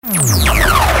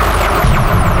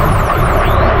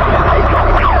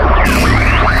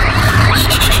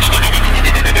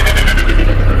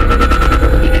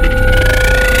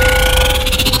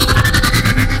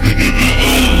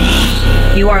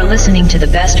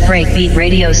breakbeat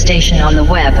radio station on the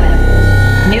web.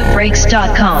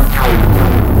 Newbreaks.com.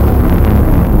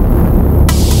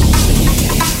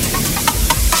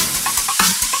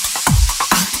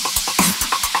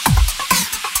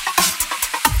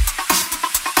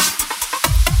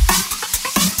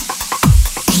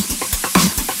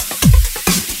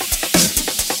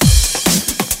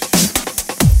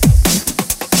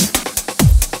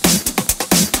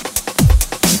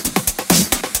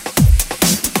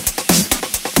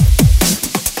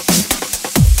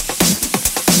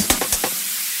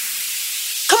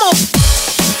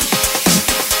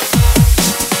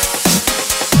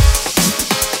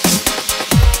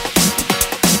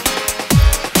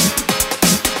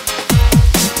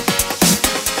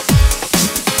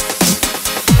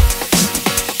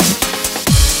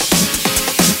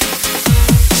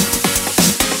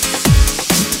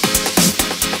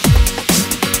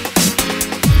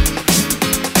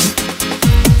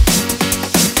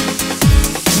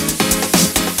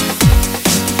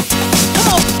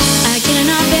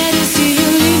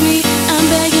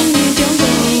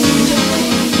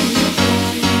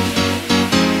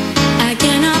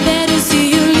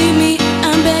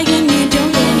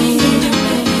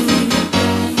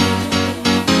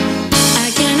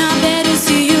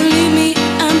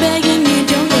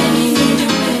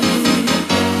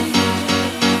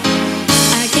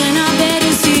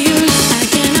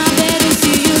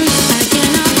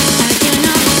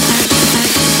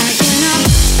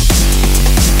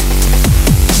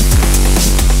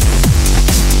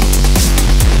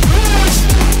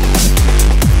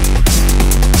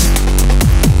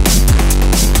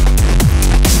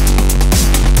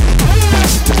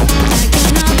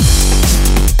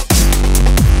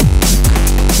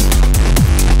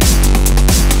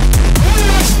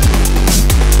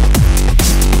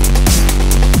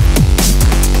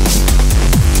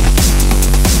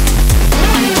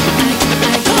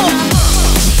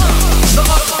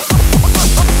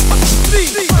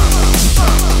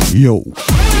 Yo.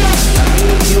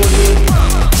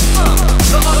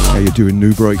 How you doing,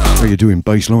 New Breaks? How you doing,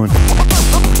 Bassline?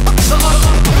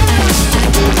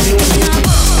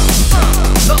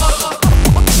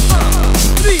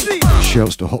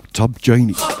 Shouts to Hot Tub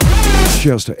Janie.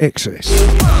 Shouts to Excess.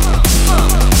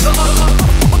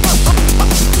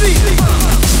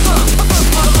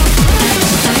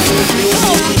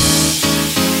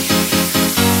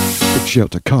 Big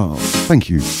shout to Carl. Thank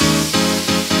you.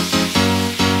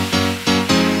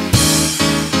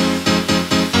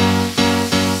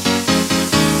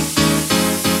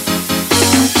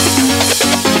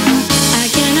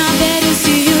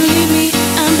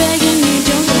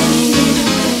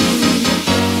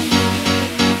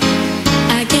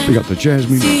 Big up to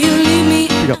Jasmine,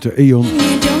 big up to Eon,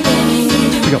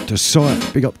 big up to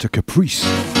Sight, big up to Caprice,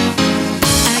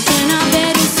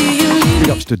 big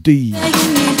ups to D,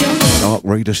 Dark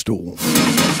Raider Storm.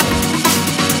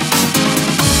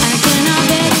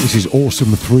 This is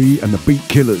Awesome 3 and the Beat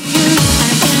Killers.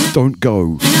 Don't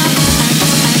go.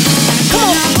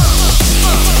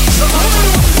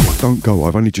 Don't go,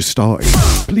 I've only just started.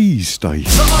 Please stay.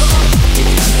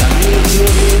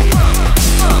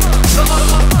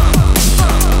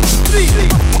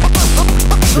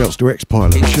 Shouts to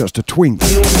X-Pilot, shouts to Twink.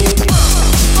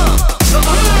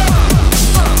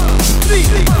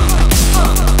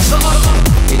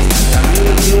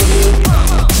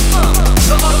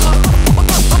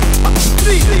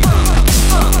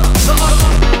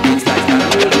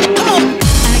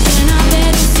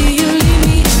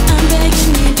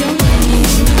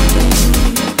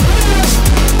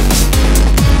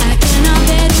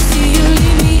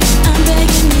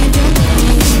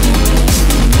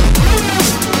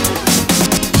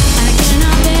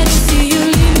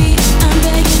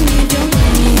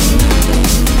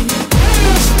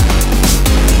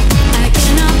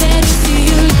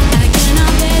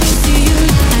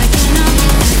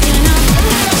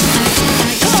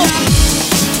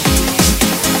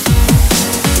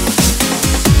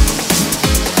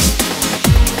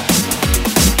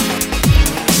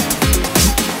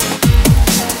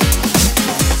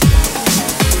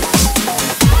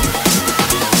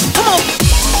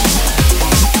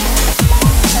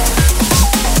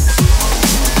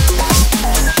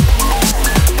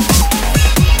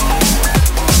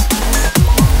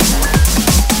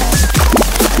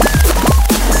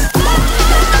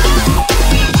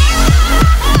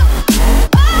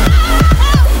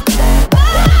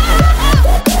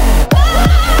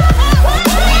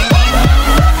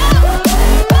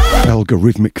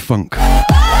 Rhythmic funk,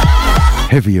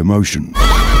 heavy emotion.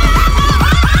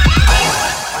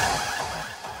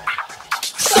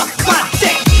 Suck my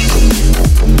dick.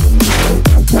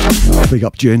 Big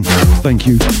up Jen, thank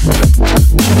you.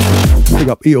 Big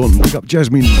up Eon, big up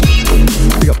Jasmine,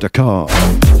 big up Dakar.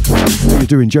 How you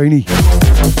doing, Janie?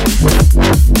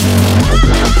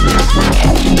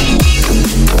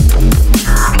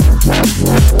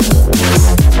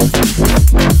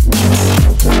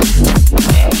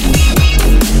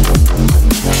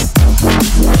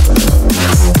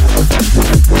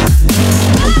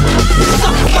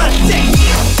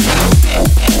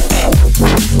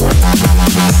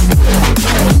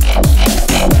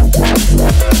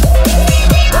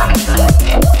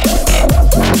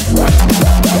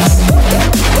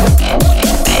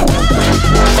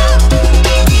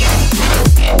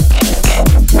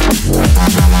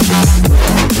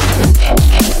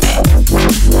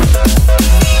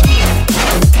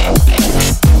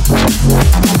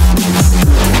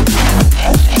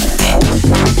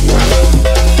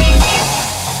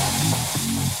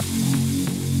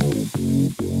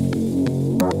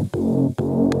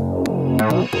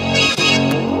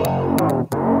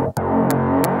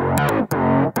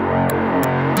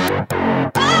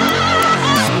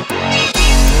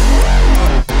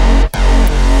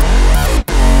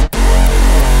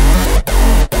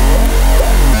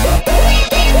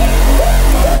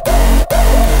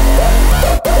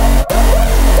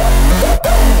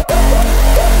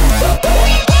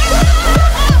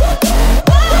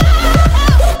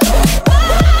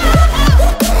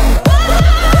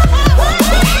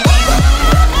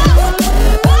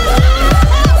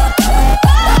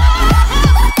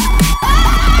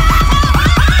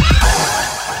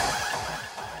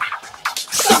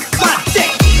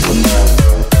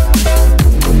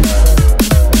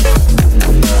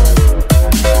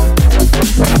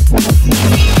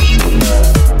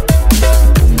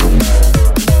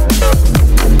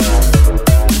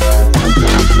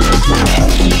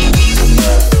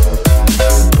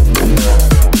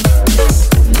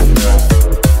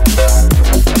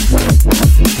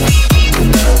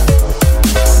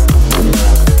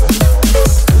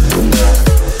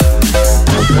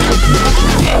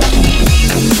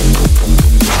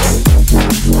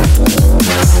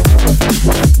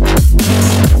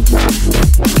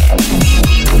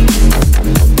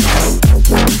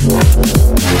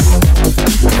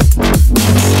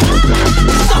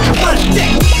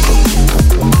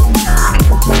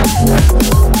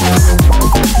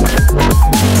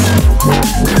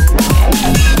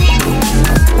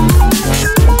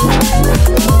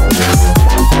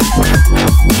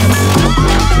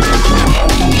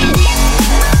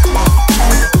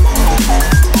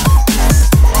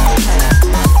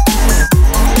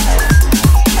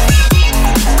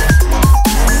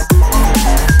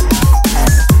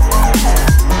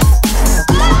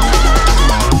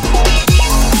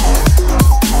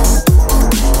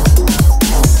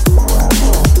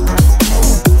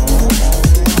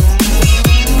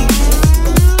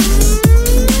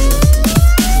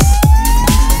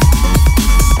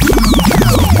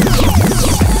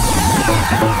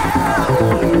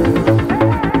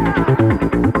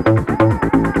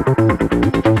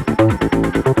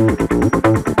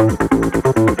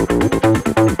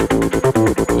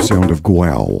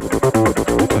 Wow.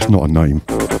 That's not a name.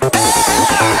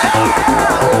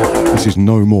 This is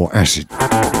No More Acid.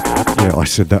 Yeah, I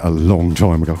said that a long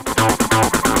time ago.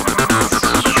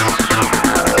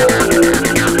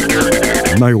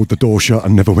 Nailed the door shut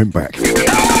and never went back.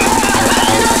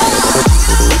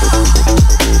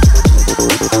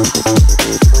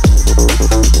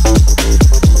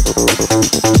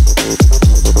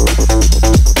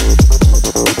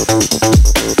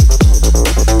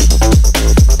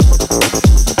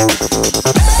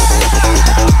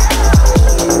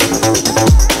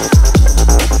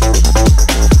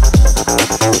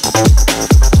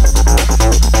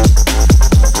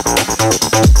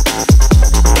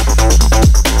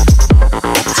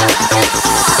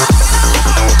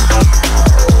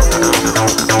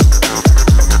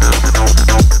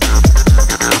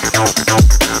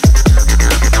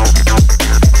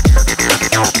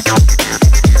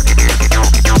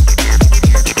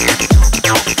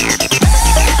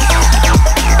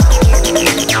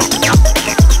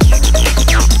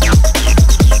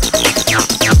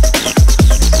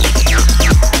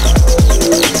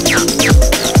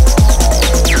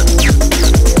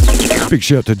 Big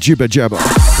shout to Jibba Jabba.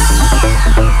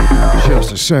 Shouts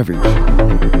to Savage.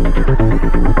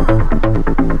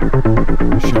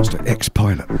 Shouts to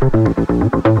X-Pilot.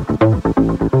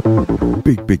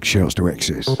 Big shouts to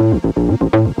Excess.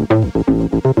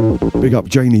 Big up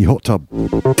Janie Hot Tub.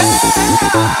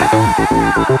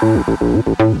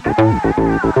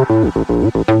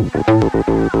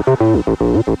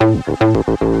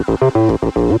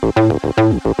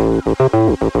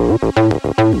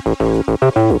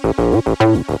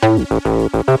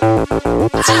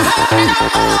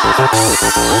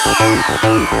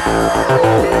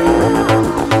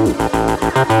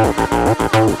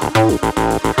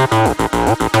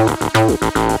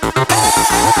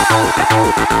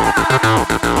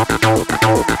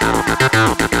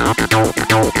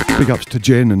 ups to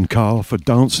Jen and Carl for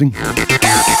dancing. You're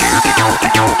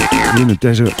in the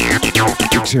desert.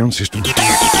 Big sound system.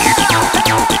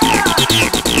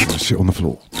 Sit on the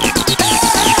floor.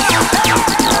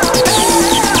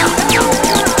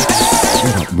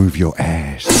 Get up, move your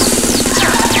ass.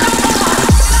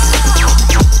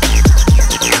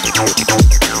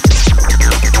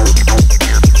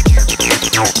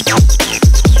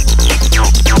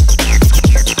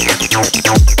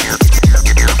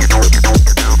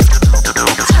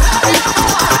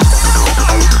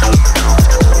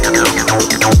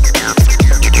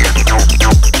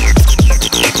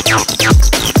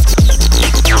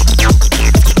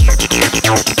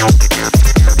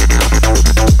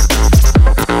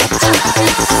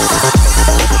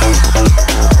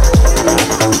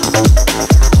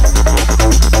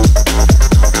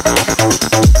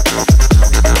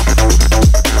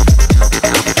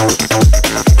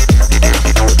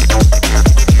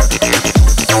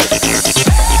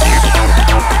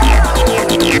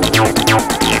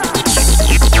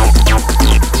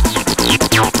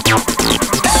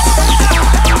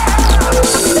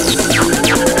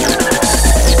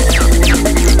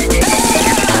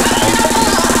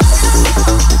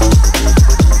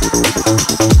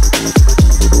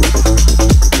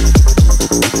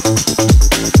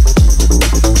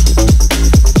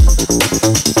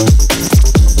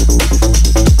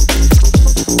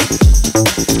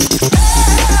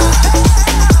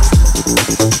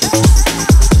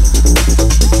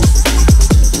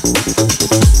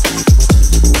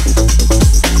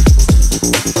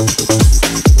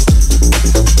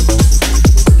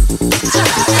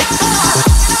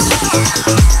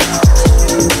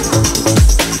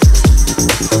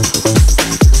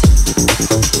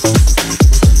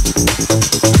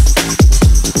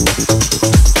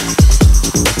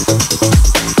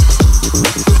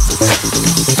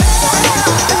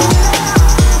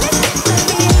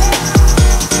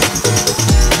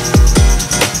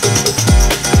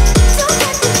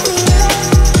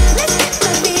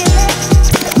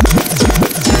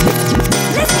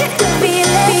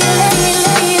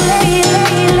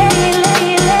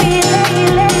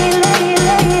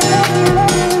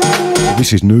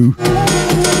 This is new.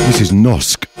 This is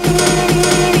Nosk.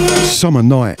 Summer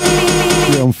Night.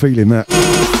 Yeah, I'm feeling that.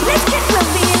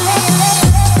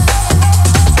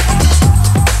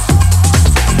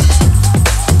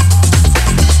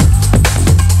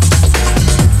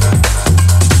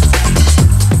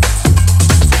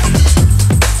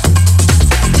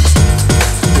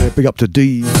 Yeah, big up to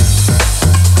D.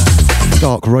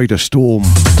 Dark Raider Storm.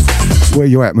 Where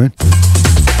you at, man?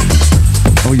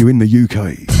 Are you in the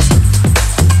UK?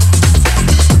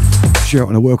 Shout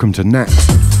and a welcome to Nat.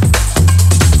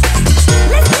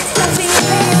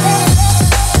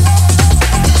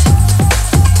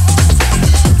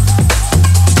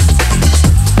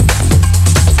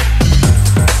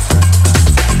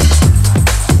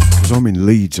 Because I'm in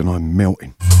Leeds and I'm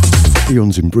melting.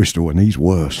 Eon's in Bristol and he's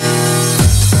worse.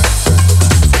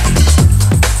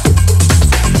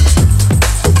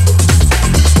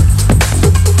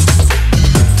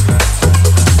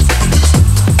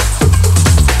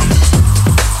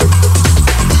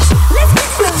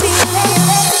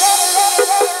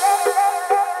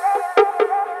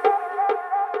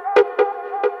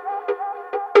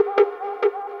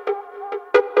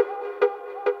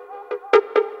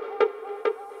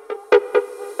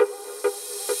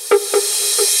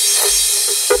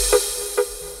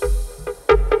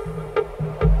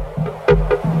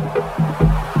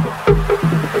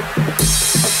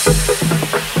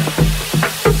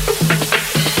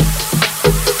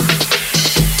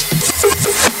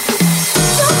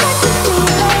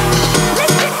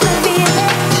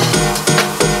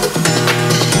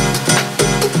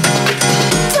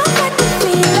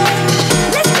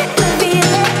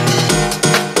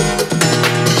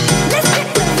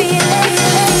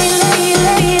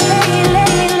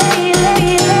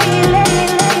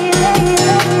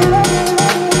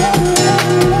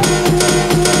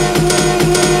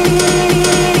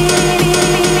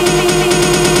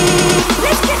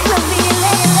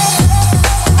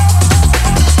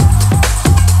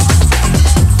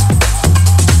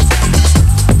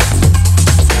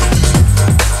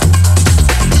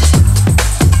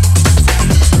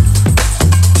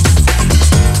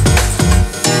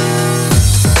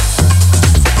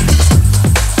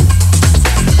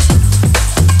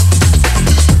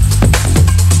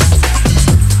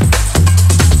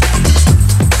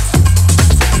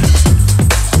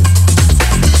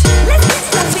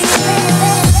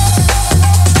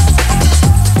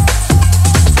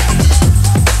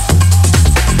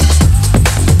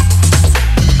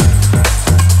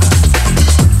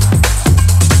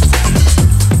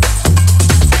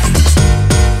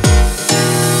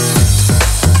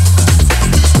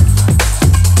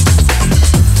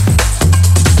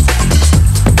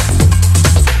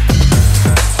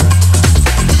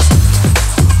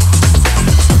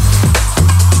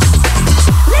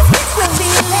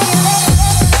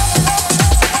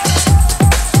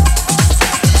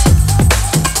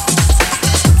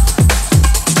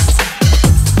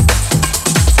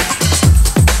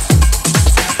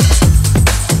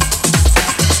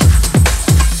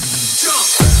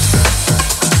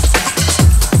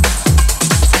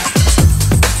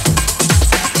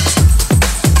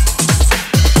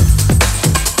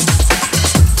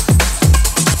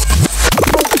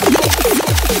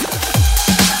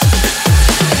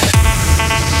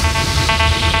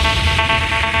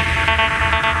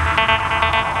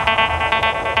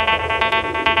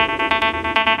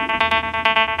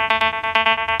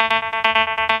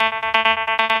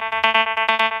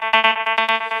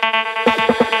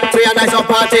 nice up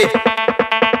party.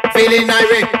 Feeling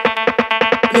irate.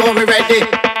 Know we ready.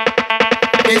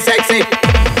 Get sexy.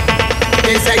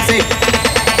 Get sexy.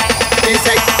 Get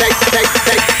sex.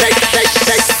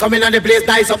 Coming on the place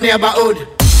nice up neighborhood.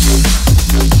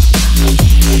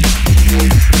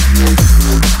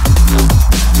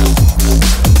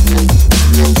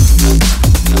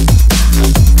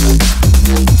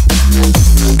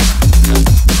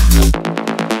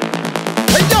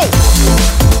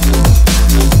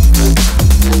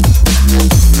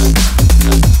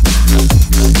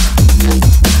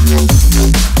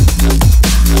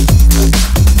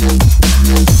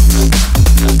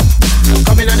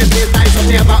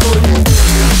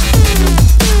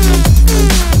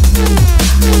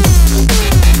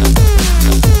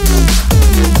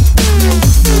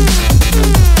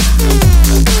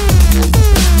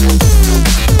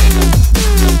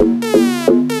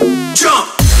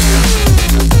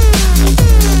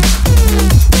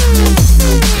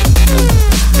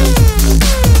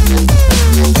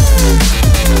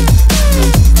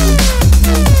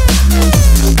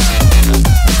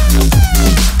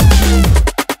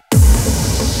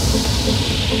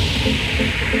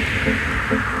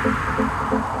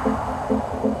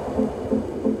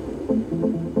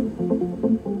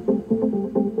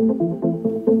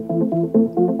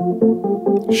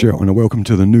 Shout and a welcome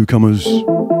to the newcomers.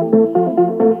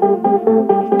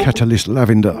 Catalyst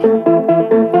Lavender,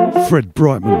 Fred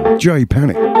Brightman, Jay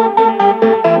Panic.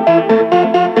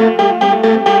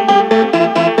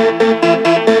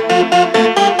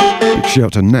 Big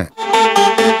shout to Nat.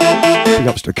 Big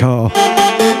ups to Car.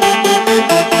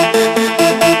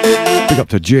 Big up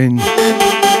to Jen. Big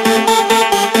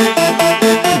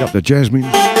up to Jasmine.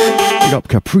 Big up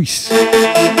Caprice.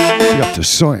 Big up to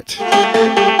Sight.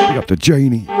 Big up to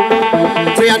Janie.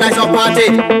 We are nice up party.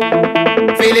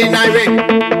 Feeling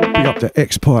irate. Big up to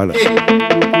X-Pilot.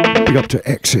 Big up to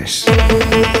Excess.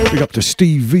 Big up to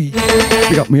Steve V.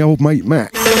 Big up me old mate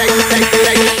Matt.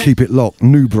 Keep it locked,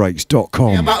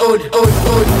 newbreaks.com.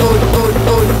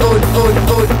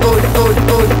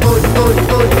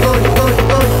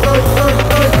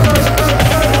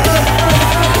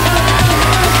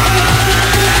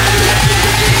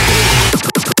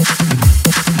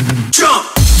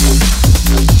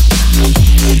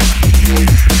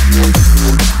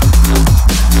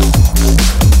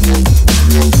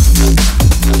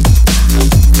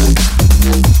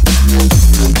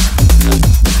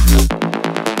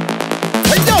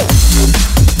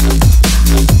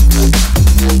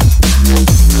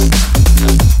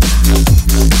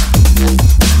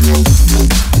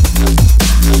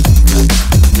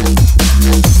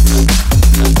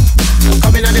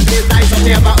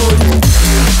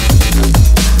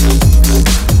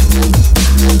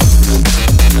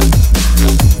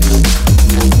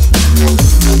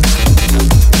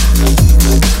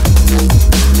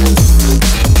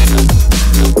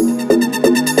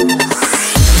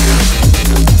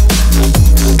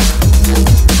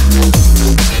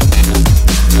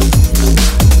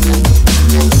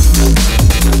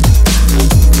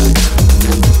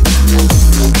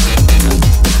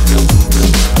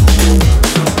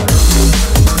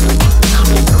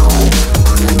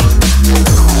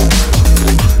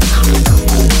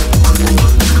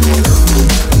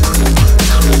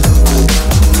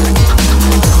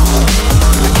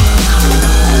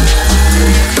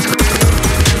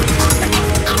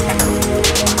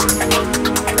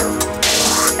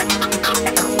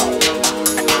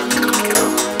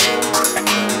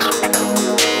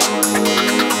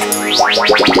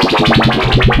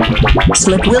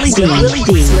 Slick Willie D.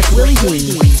 Slick Willie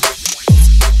D.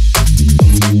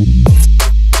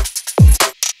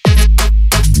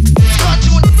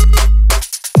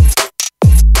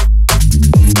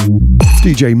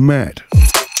 DJ Matt.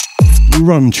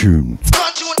 Run tune.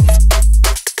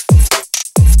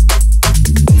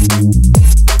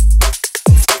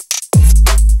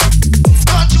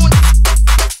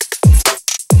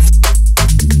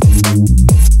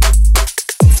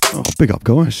 Oh, big up,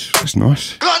 guys. That's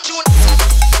nice.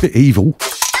 Bit evil,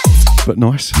 but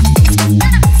nice.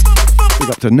 Big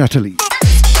up to Natalie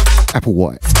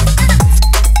Applewhite.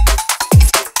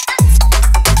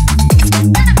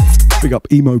 Big up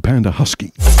Emo Panda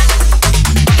Husky.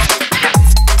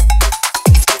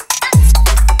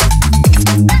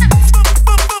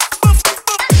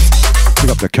 Big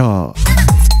up the car.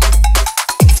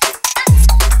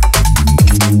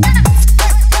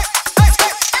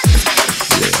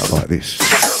 Yeah, I like this.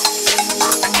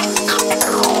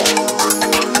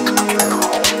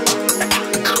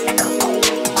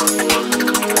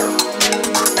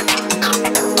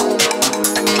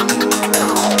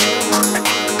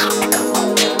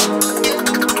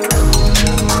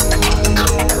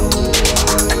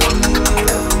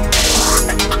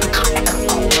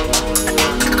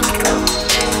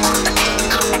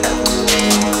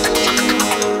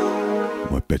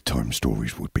 Some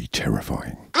stories would be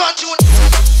terrifying.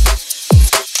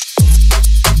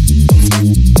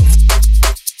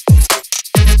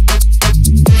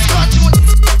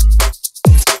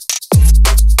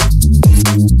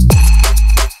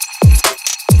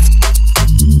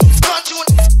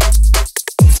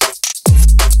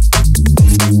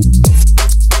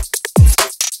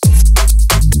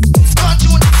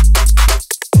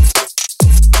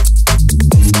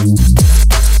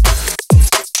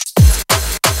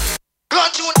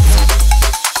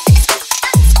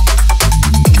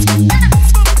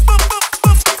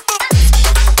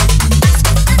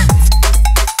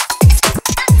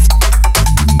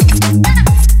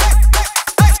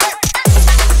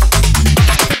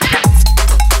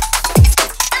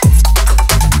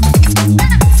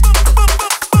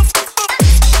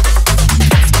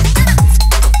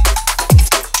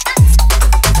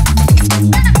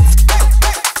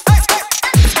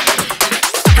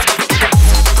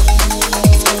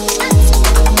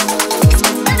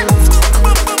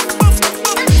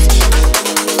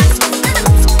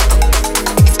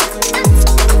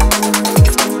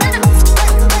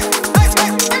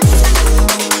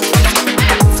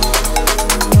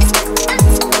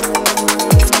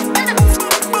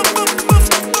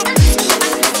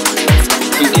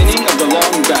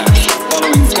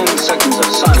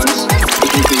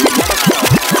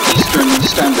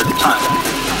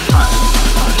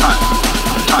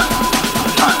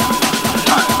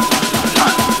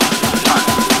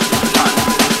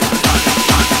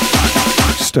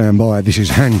 Stand by, this is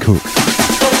Hancock.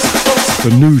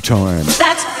 The new time.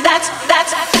 That's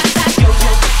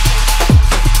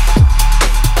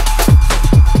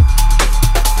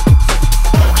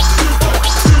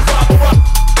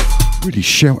Really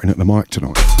shouting at the mic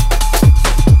tonight.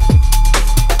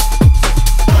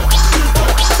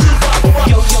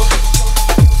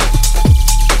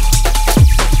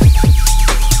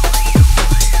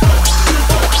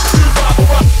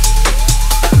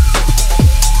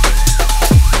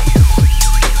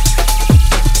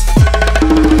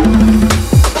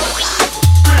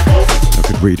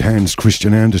 Read Hans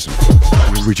Christian Andersen,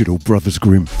 the original Brothers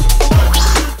Grimm.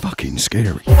 Fucking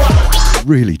scary.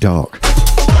 Really dark.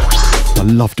 I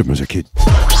loved them as a kid.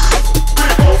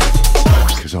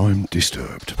 Because I'm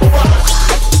disturbed.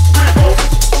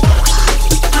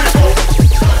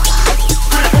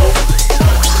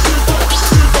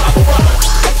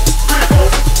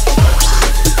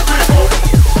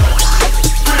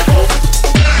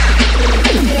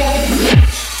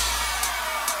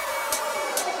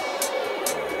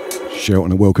 Shout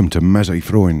and a welcome to Maze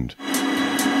Freund.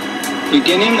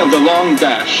 Beginning of the long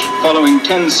dash. Following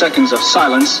 10 seconds of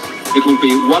silence, it will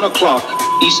be 1 o'clock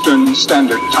Eastern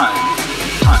Standard Time.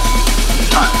 Time.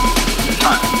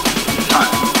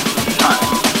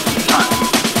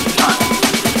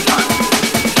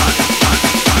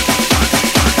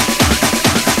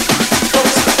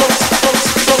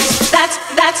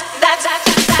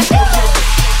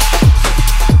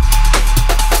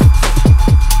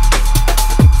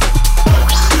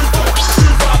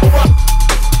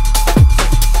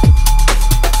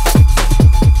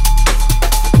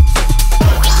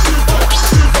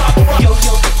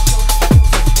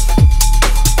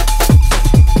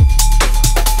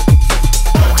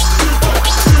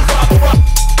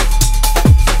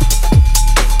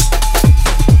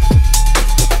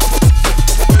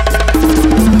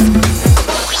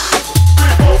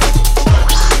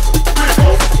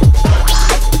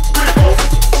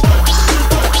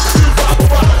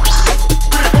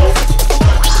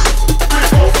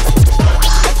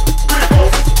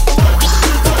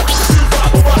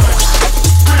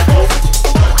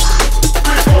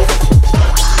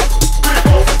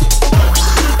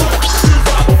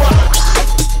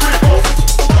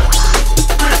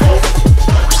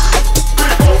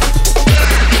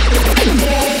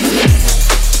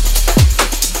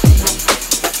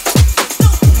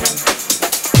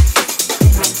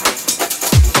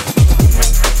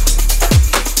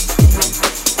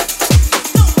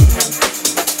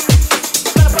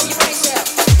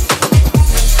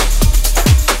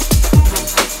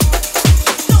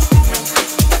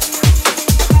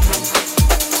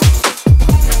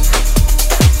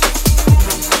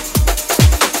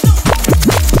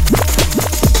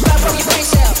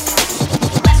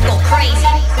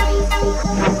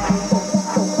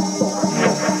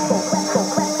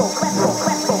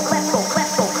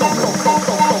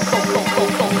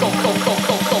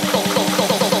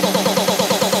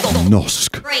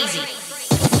 Nosk. crazy.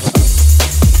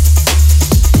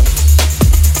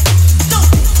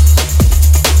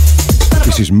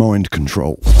 This is Mind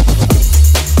Control,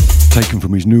 taken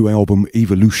from his new album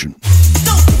Evolution.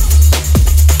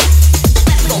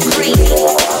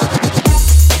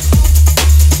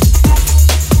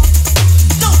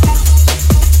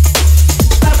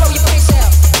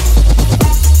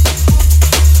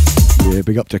 Yeah,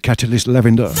 big up to Catalyst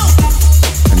Lavender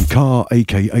and Car,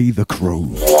 aka The Crow.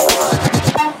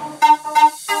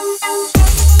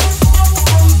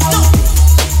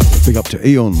 Big up to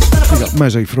Eon, big up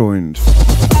Mazze Freund.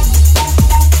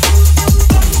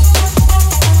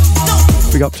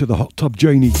 Big up to the Hot Tub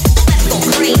Janie.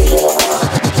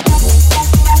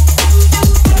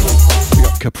 Big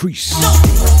up Caprice.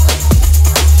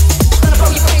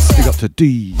 Big up to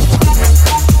D.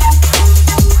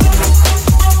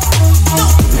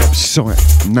 Big up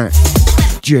Sight, Nat,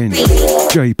 Jen,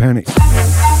 J Panic.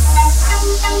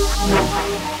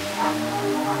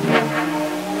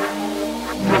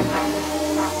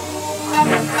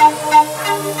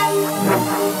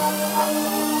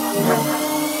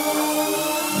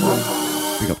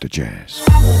 Big up to Jazz.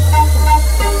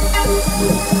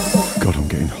 God, I'm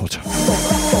getting hotter. I'm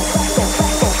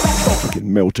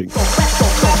fucking melting.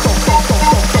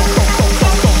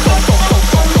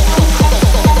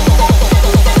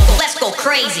 Let's go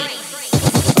crazy.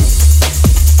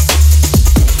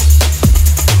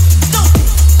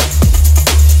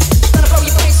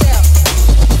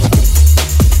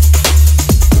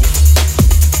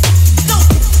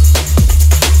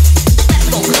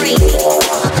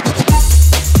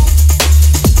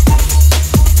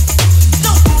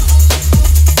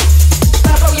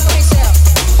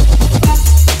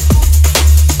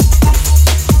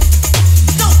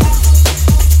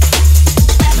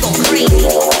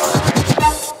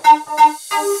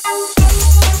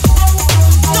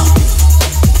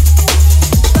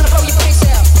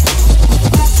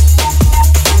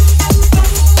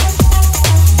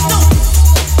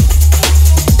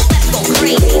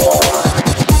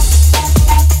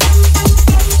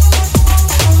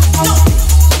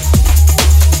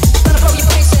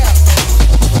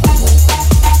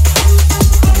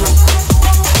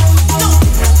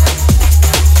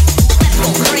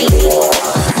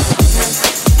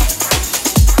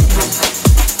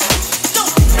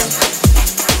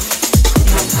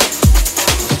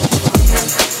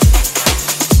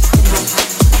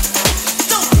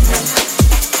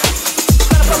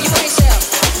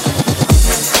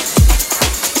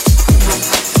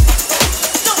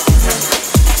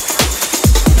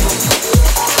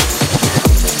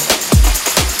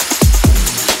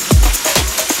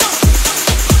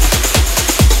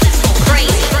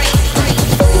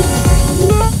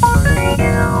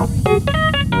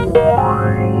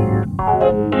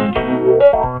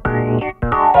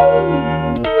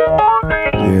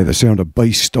 The sound of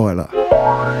bass styler.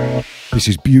 This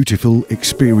is Beautiful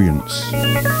Experience.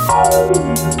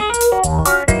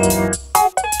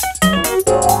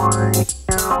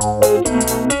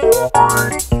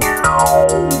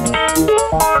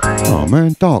 Oh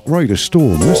man, Dark Raider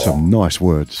Storm, there's some nice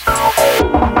words.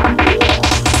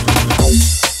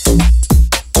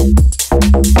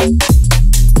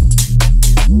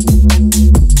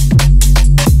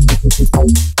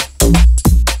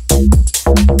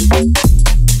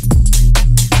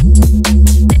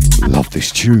 Love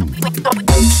this tune.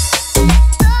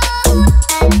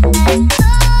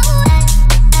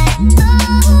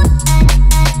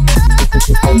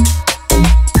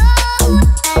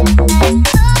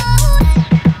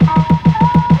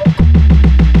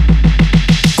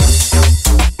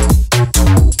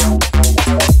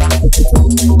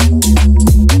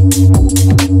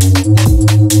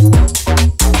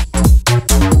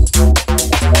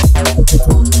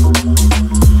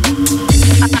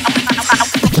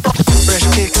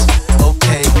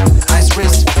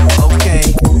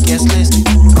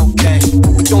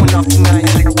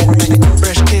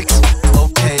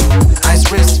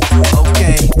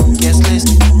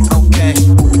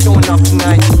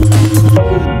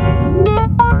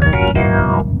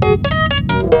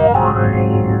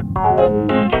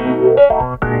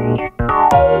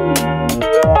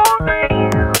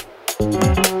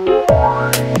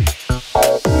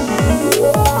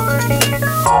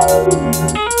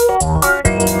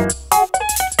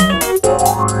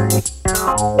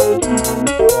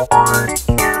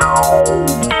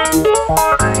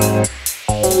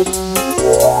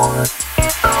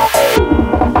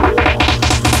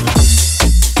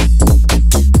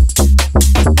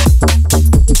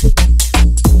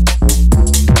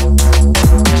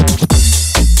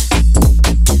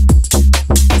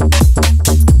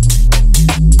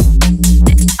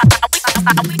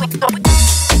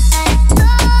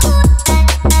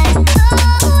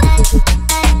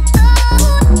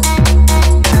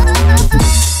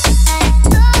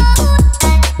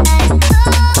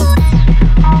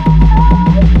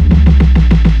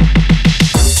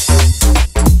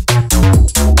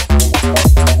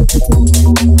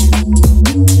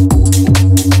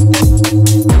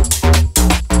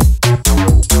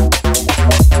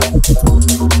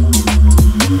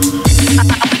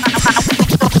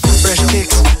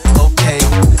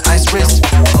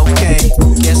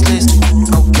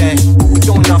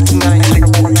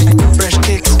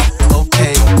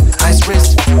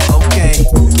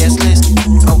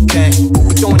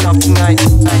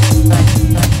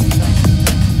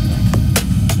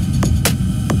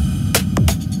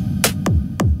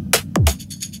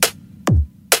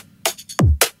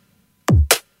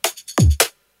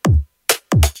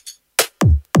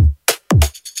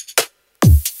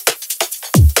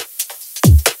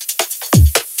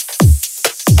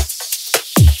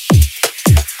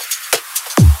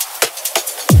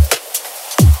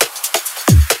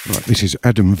 Right, this is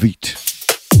Adam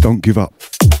Veet. Don't give up.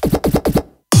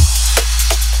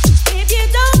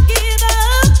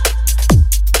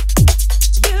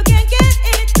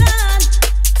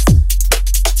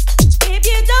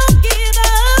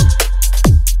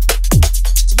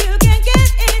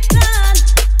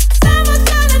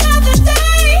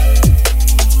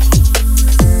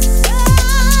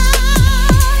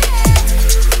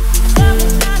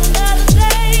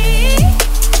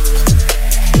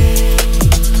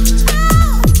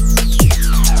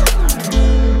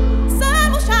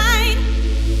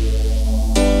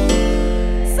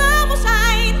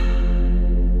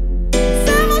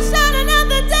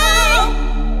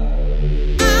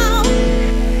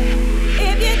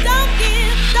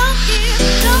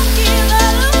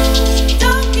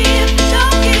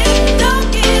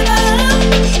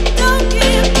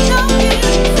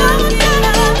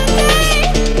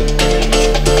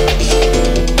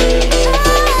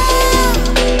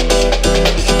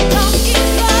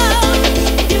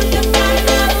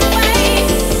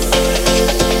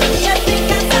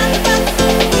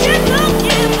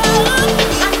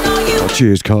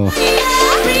 Cheers, car.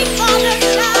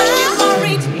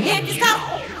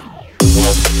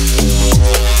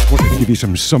 Wanted to give you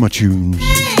some summer tunes.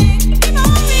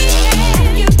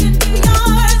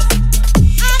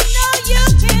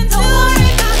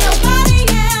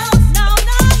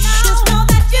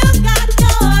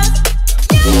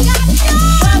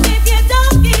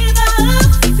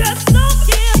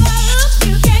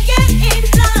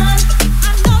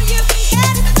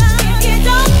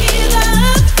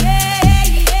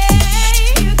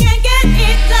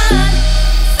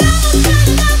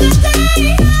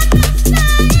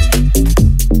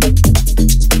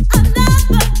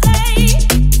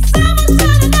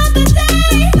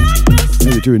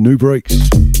 Doing new breaks.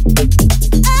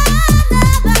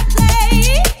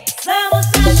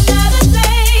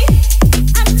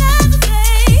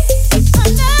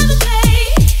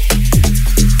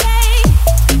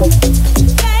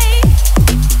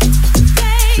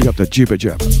 Big up the Jibber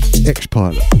Jab,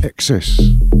 X-Pilot, XS,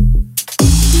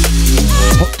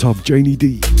 Hot Tub, Janie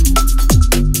D.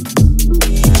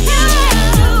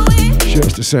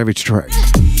 Shouts to Savage Tracks.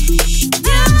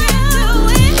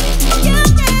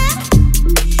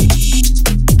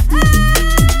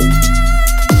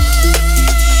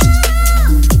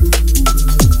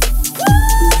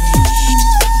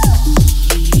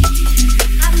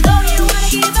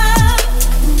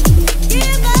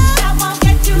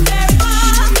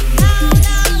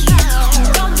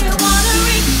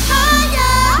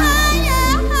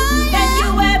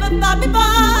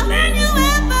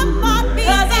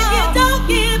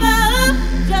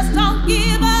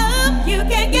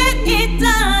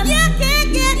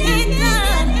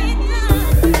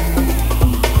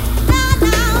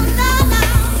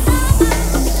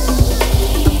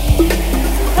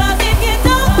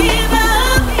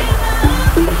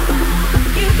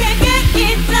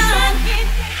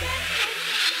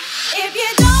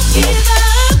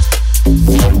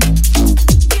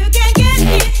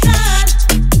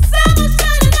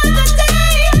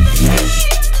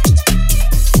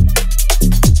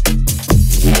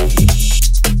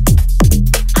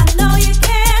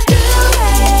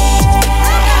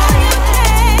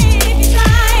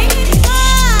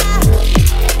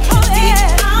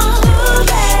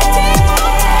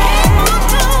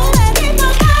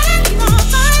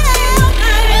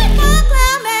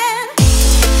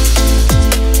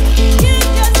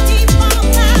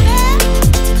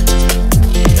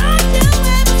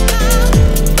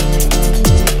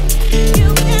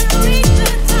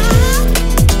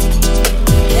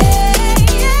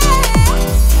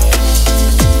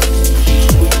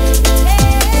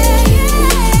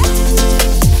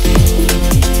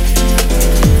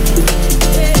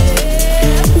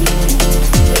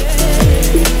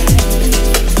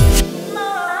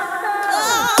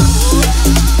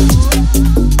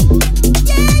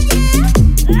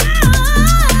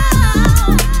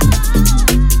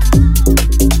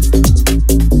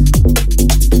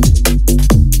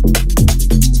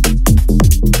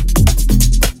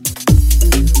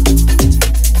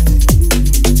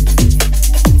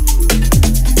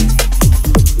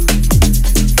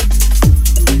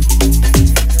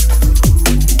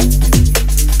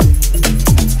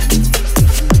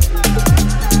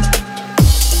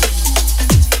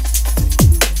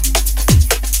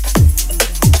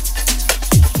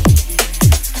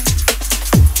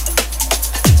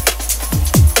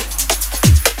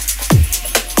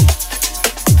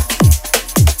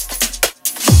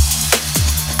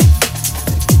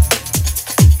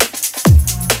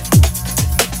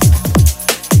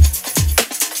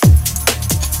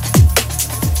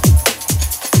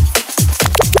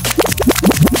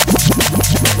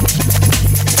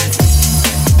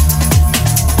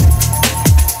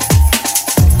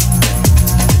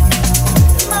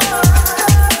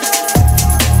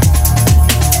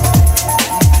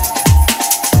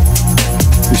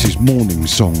 This is Morning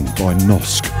Song by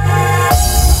Nosk.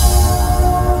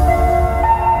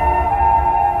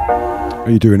 How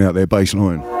you doing out there,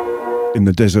 bassline? In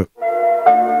the desert?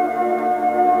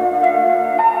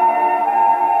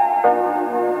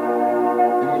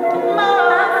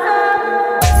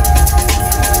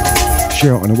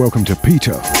 Shout and a welcome to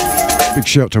Peter. Big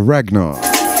shout to Ragnar.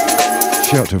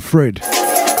 Shout to Fred,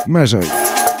 Mazzo,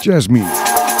 Jasmine,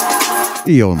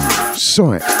 Eon,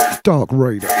 Sight, Dark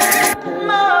Raider,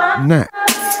 Nat.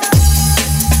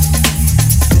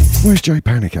 Where's Jay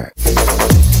Panic at?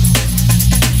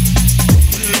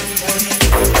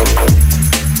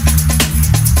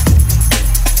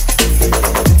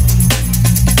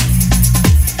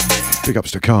 Big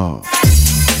ups to Car.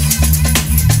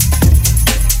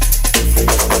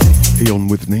 Eon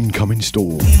with an incoming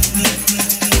storm.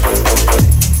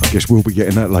 I guess we'll be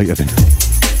getting that later then.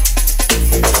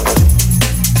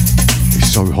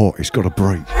 It's so hot, it's got to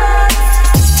break.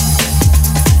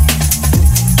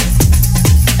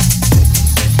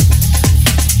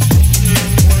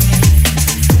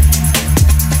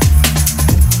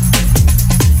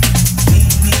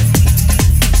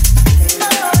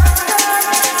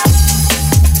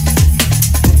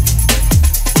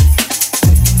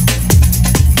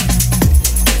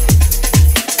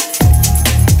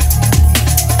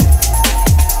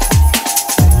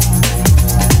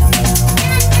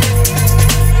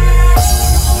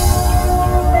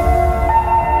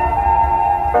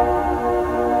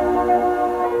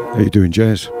 How you doing,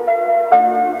 Jazz?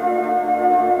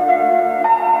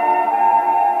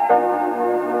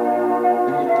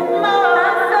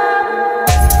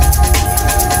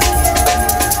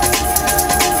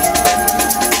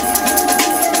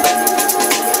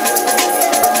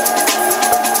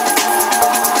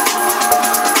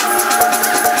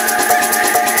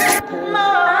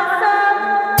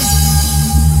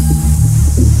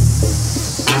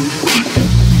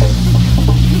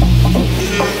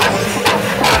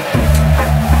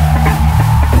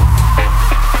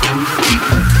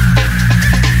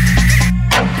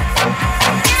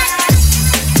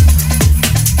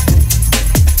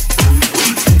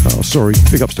 Sorry,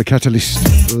 big ups to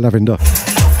Catalyst, Lavender.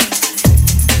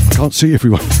 I can't see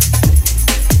everyone.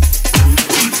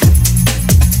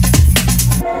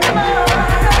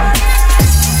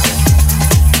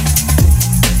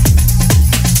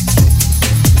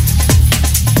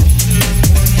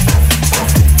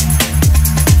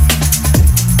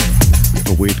 Bit of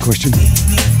a weird question.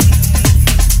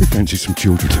 Who fancies some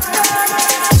children?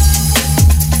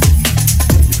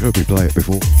 You've heard me play it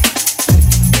before.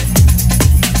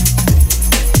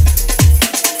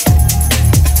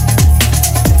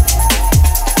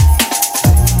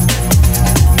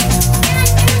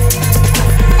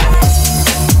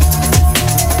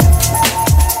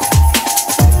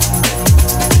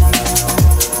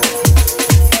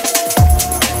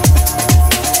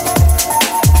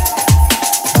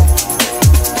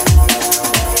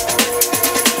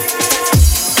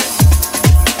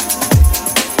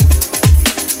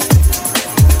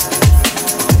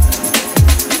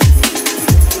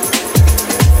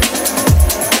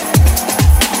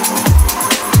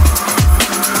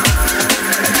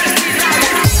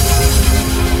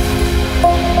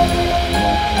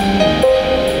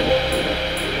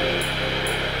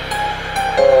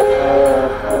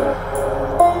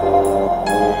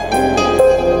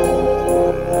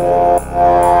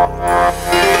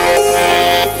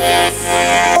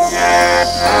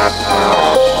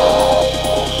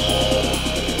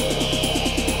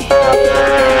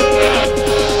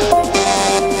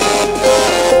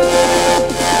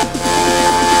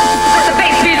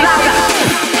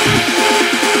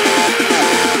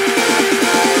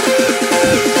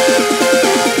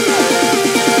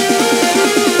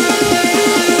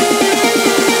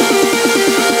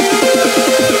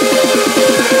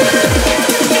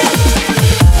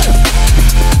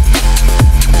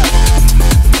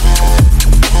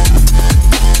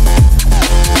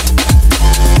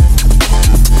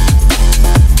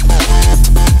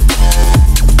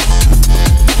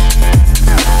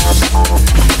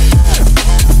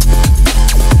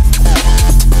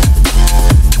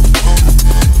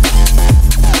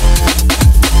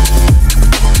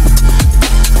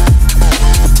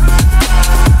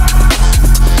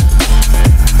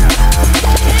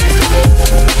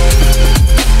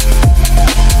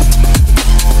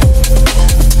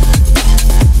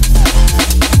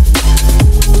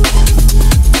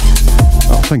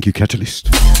 Thank you, Catalyst.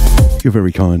 You're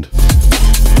very kind.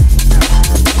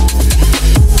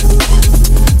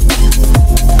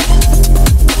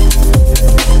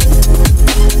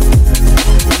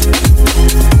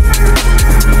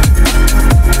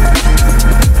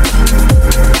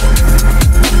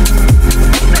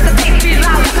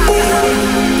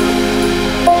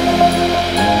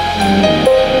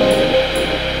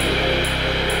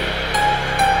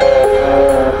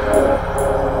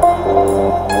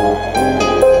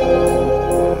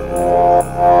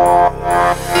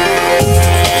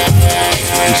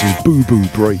 Boo Boo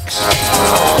Breaks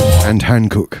and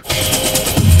Hancock.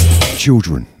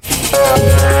 Children.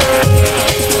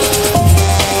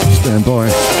 Stand by,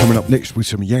 coming up next with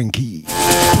some Yankee.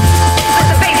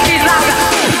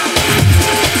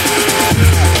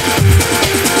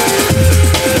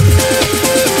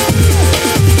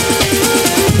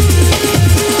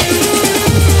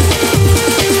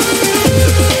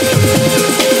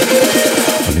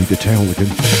 I need the towel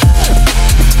again.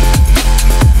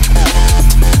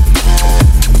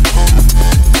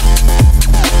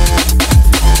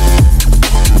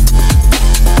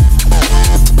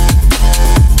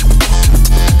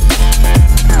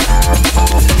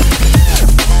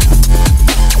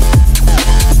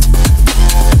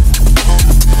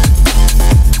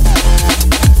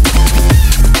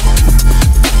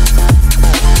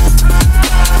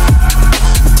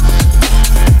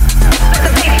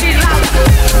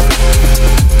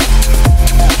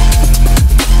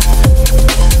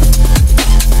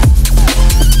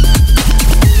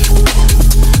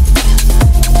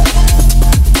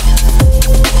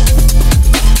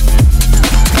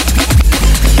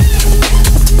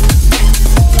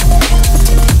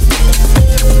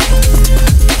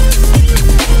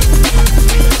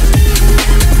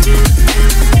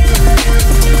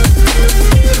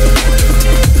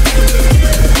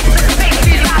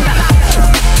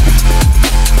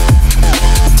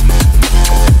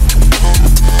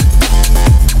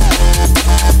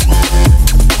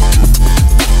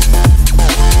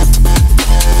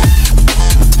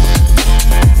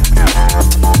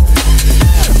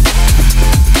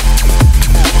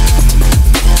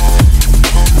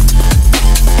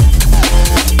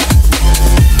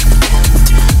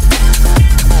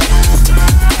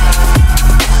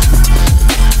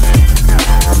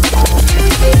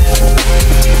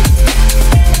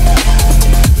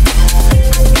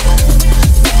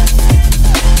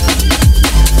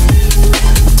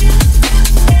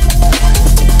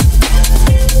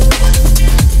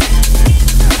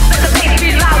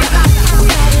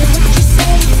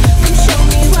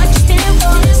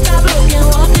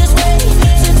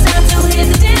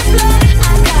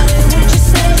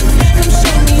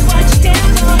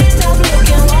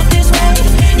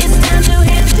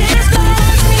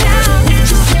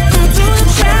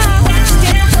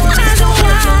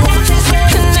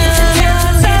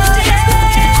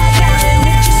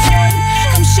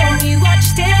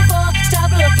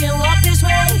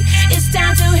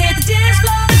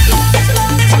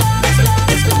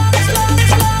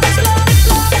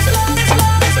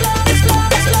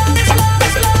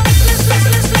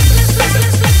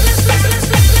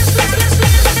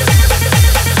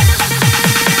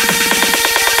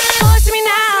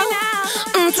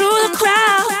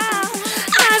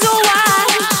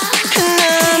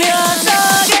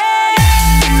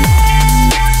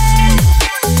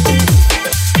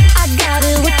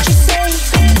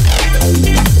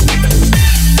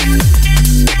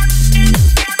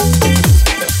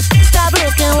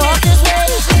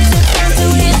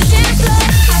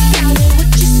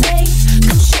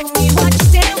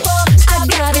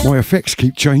 Effects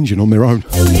keep changing on their own.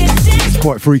 It's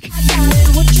quite freaky.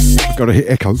 I've got to hit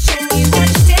echo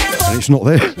and it's not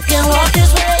there. I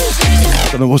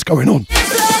don't know what's going on.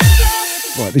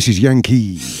 Right, this is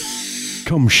Yankee.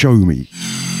 Come show me.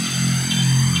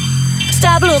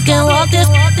 Stop looking, walk this.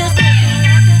 I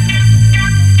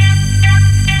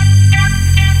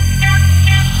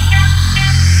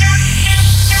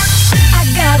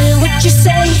got it, what you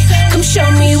say? Come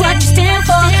show me what you stand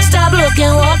for. Stop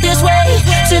looking, walk this way.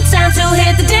 It's time to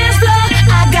hit the dance floor.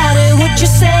 I got it, what you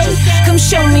say? Come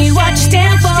show me what you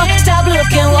stand for. Stop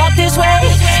looking, walk this way.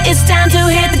 It's time to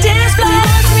hit the dance floor.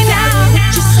 Watch me now,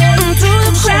 through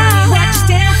the crowd.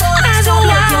 Eyes on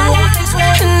wide,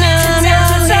 and I'm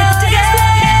yours again.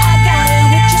 I got it,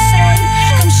 what you say?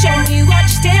 Come show me what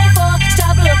you stand for.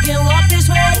 Stop looking, walk this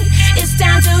way. It's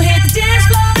time to hit the dance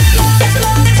floor.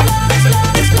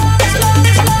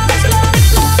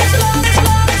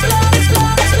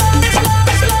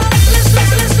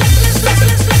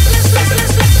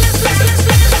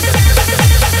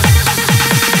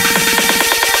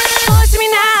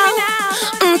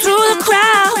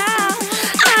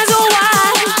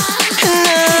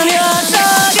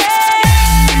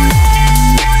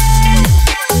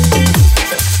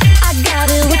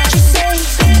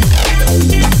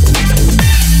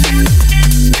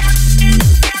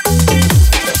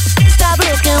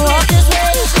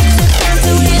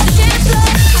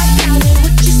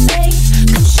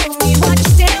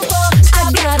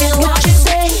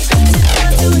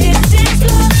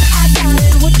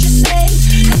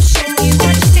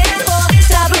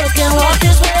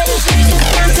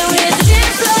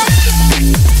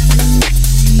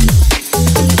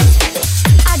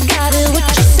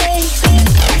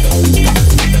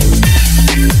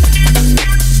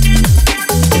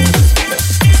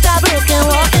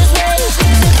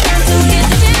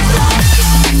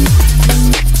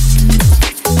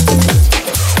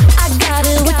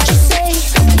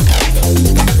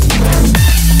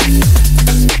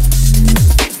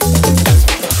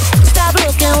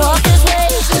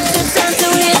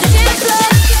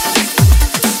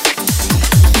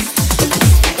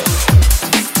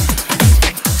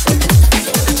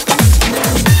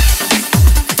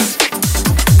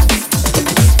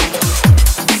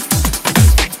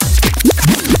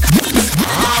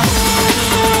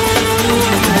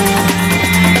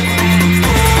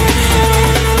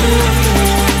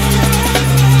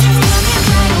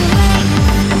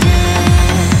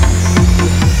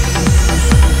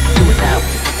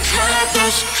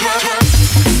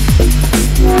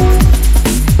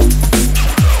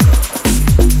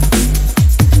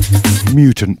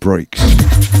 Mutant Breaks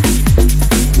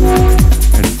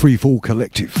and Freefall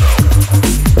Collective.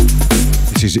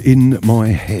 This is In My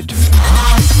Head.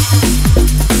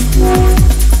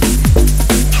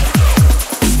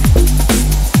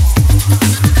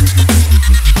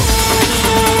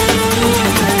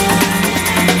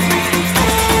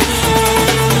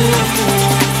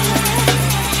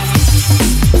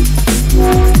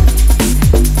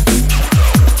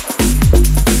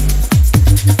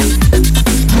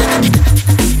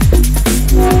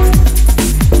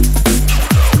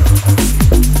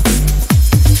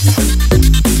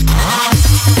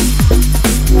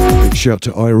 Shout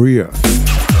to Iria.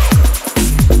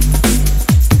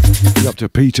 Big up to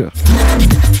Peter.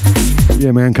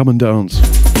 Yeah, man, come and dance.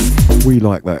 We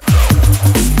like that.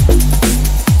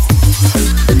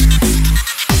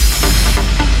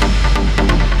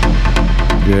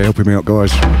 Yeah, help him out,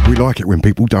 guys. We like it when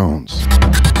people dance.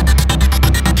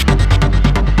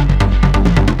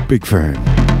 Big fan.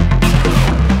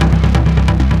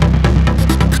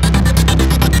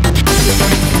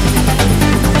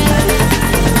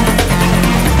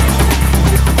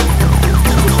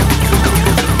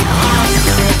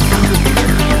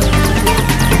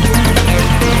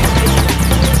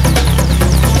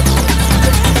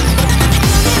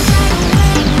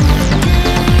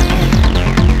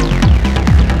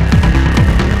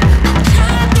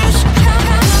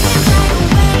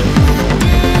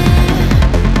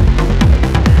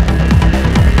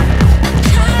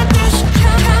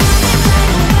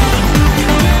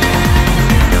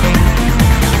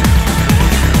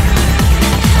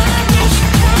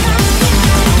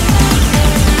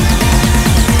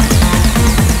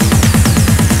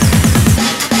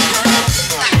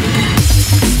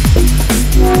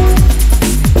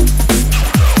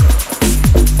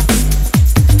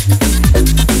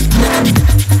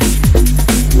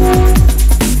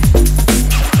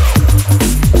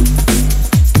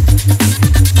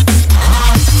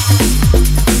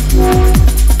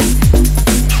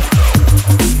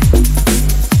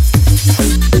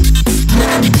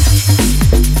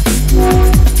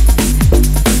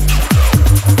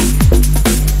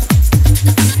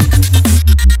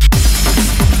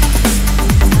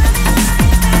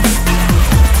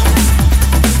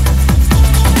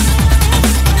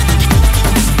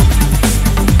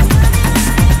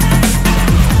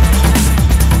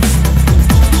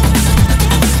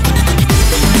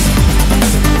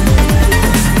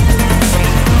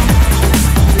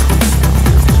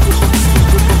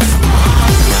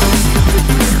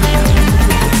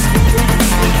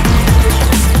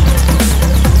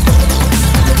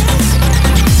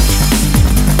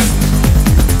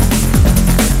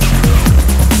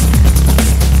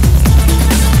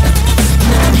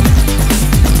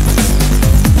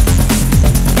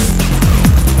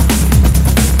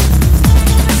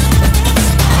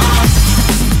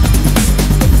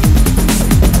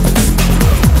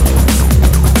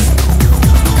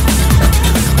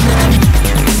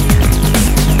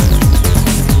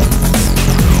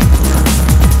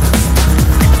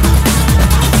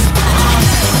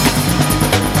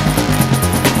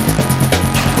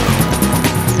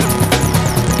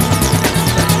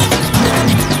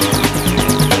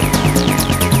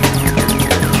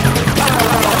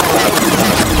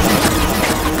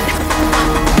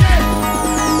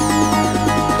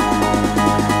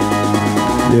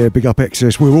 Yeah, big up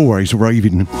Excess. We're always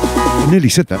raving. I nearly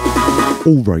said that.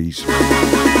 Always.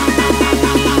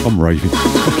 I'm raving.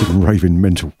 Fucking raving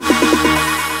mental.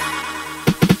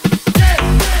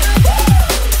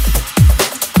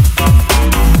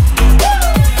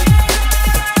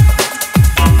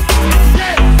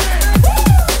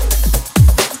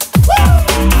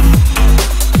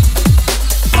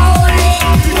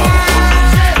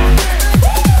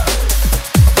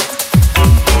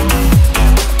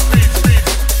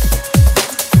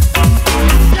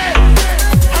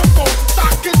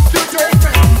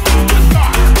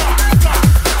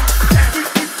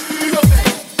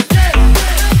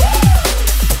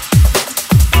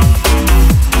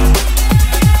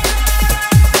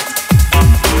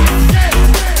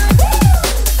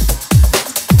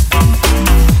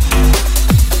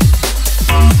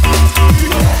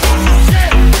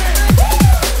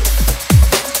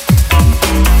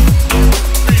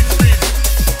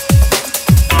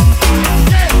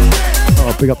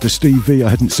 Big up to Steve V. I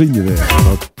hadn't seen you there.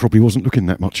 I probably wasn't looking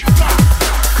that much.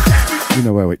 You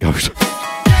know how it goes.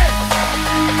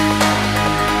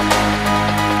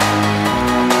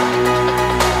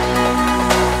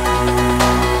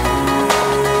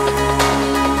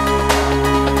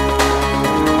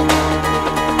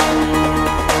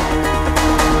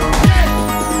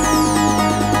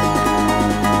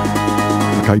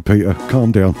 Okay, Peter,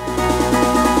 calm down.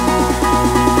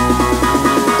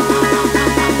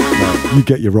 No, you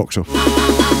get your rocks off.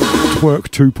 Twerk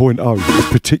 2.0 is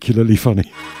particularly funny.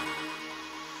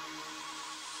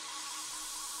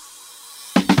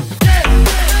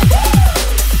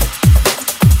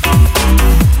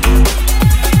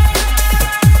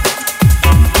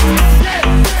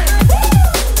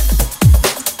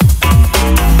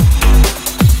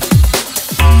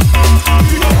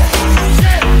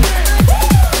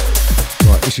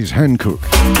 This is Hancock.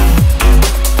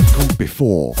 It's called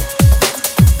Before.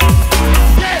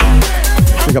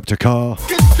 Big up to Car.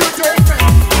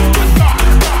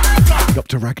 Big up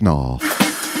to Ragnar.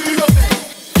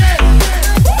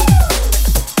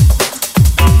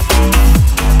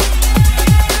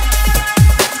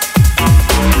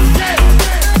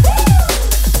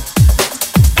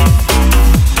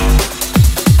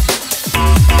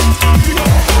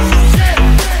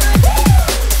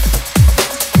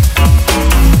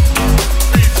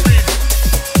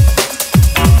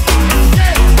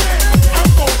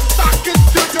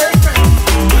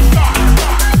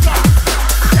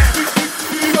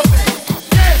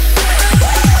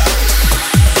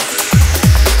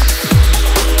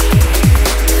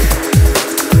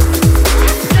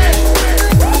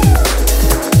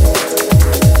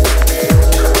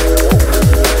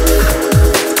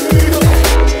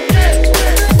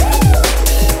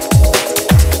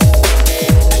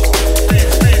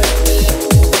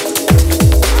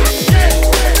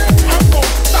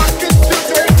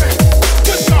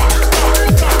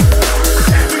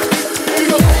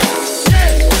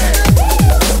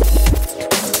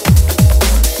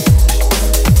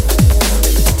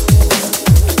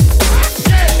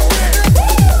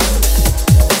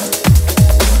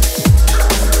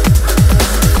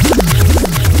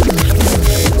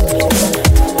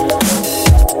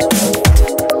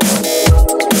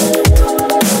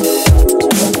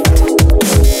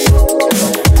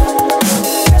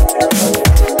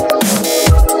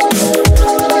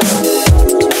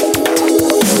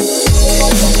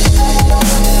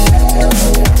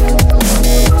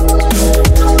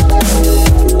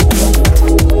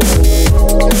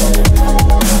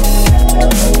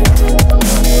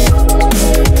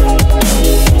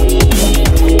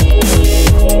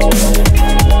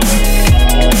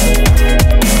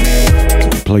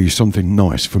 Play you something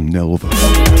nice from Nelva.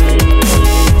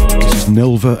 This is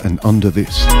Nelva and Under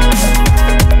This.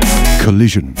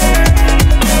 Collision.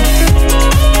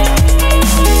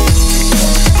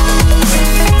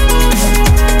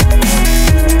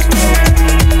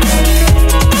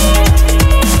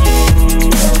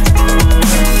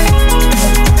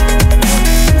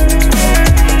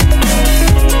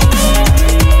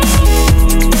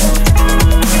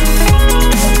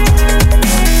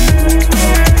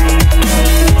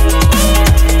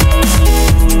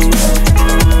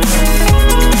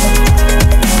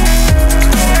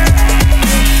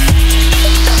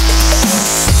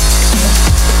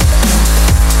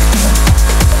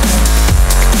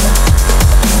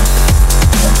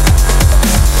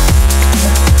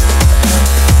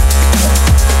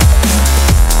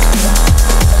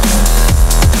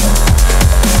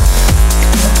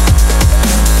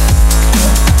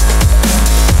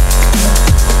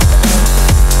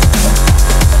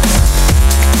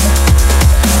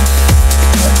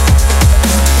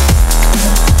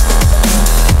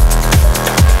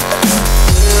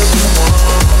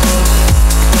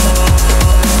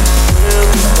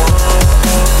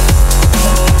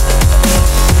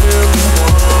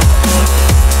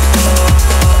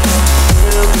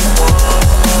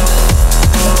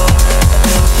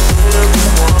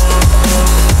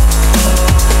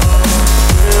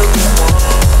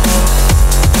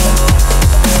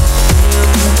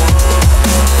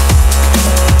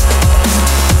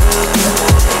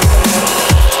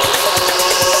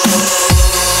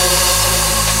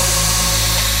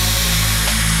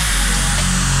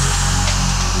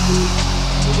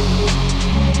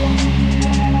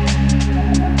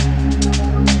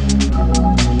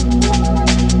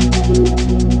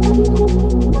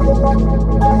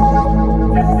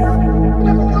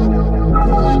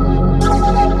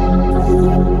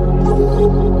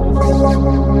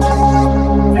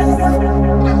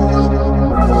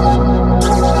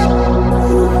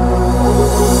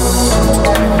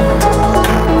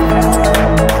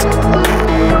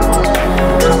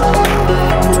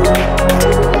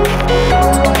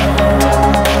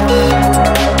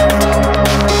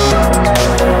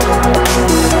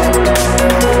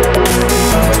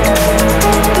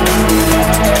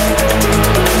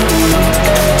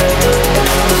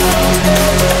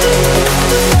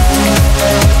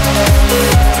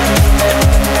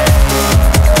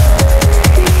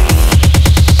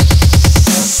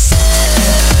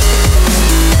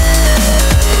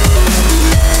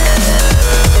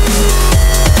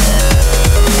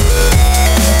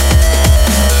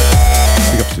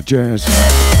 jazz.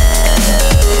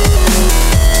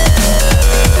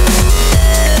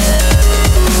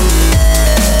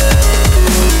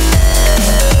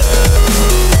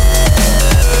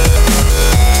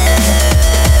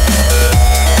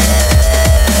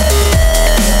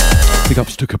 Big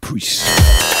ups to Caprice.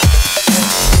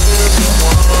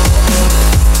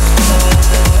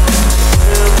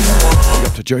 Big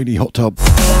up to Janie Hot Tub.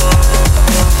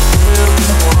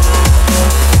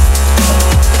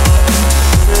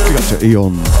 Big up to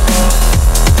Eon.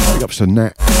 Big ups to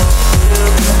Nat.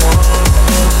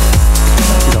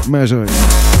 Big up Mazzo.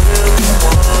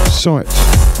 Sight.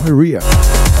 Iria.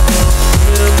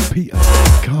 Peter.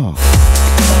 Carr.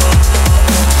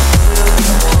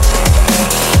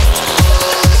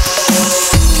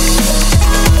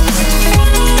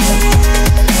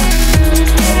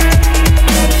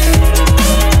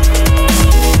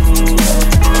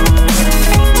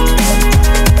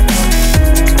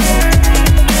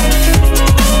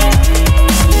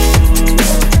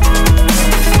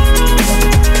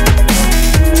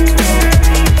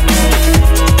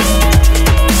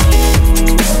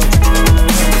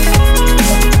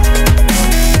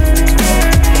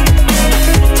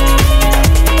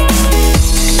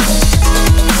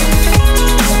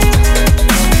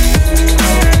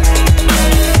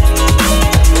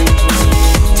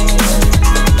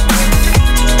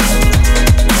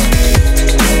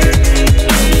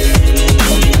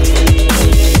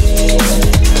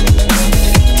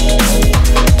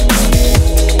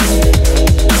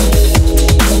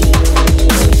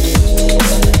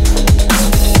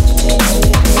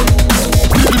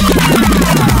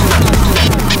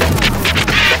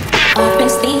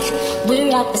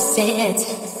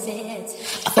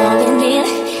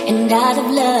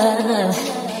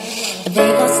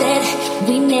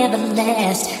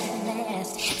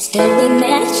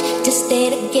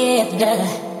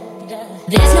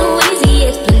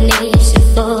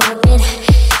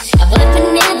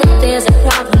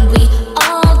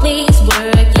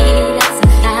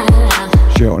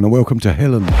 To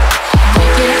Helen,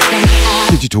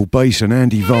 Digital Bass and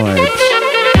Andy Vibes.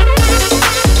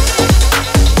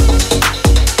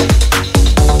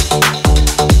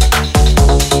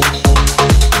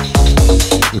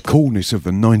 The coolness of the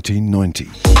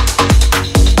 1990s.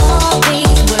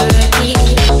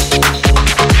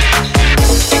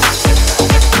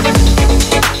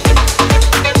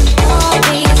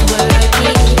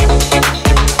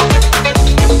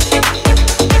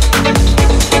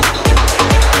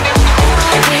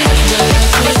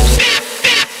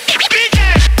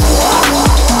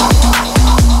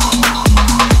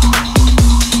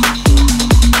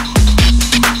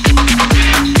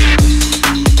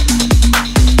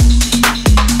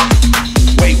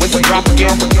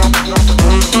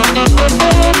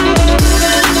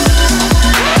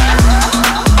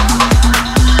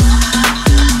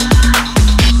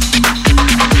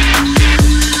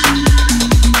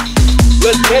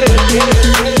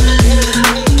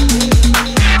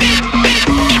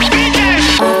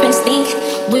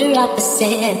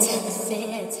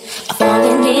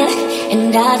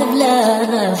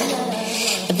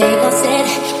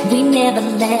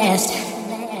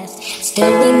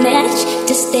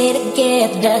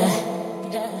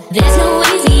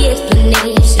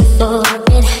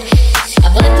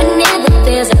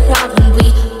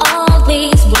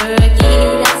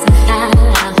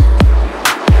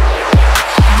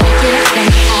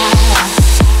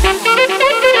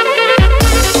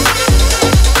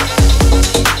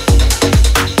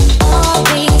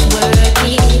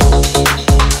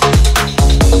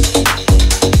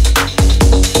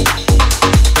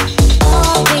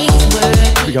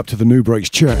 The New Breaks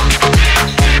chat.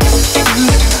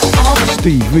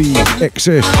 Steve V,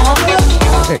 XS,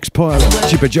 X Pilot,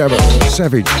 Chipper Jabber,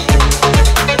 Savage,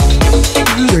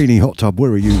 Janie Hot Tub,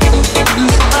 where are you? In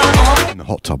the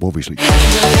hot tub, obviously.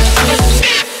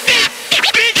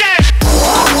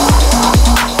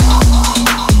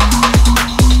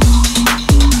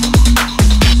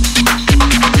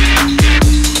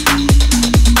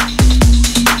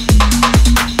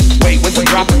 Wait, what's the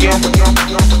drop again? You got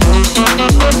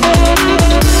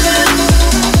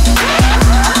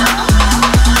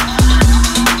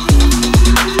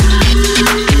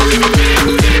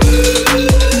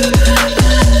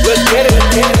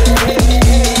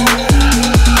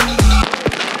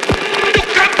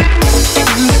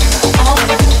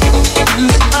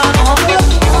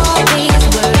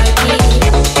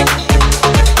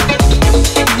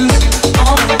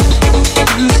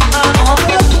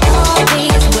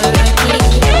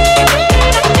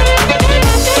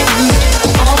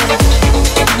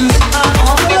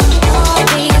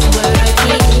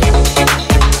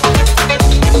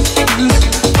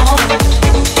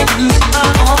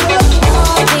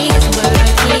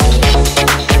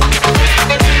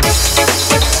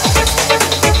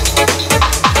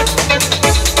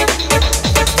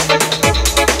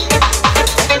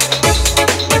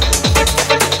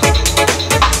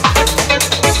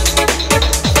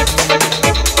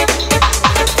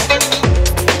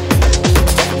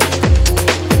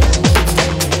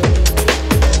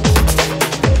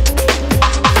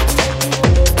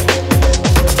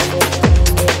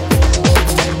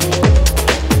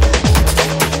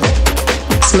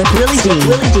Slip Willy D.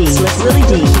 Willy D. Slip Willy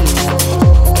D.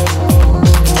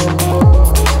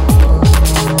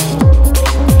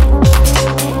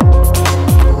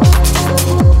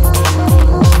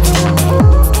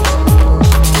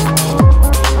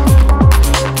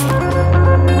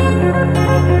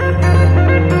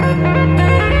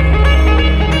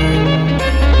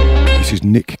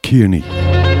 Nick Kearney.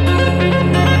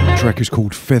 The track is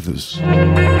called Feathers.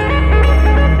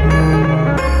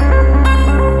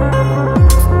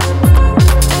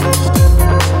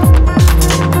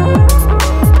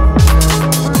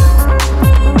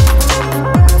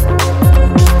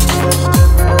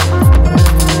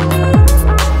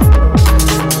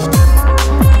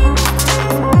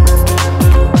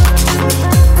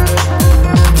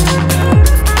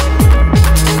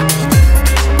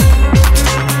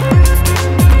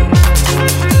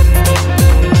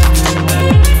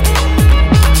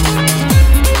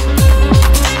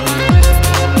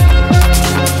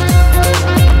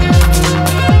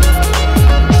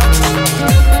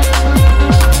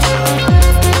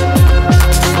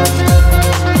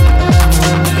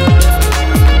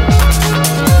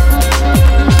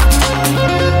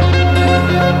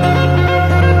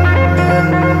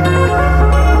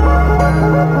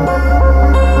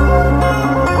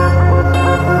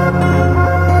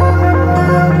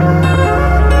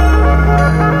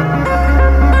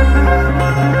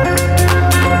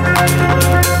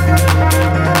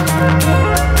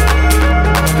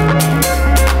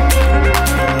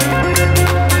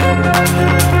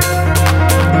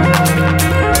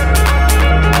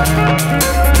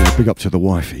 Big up to the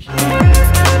wifey,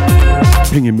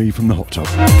 pinging me from the hot tub.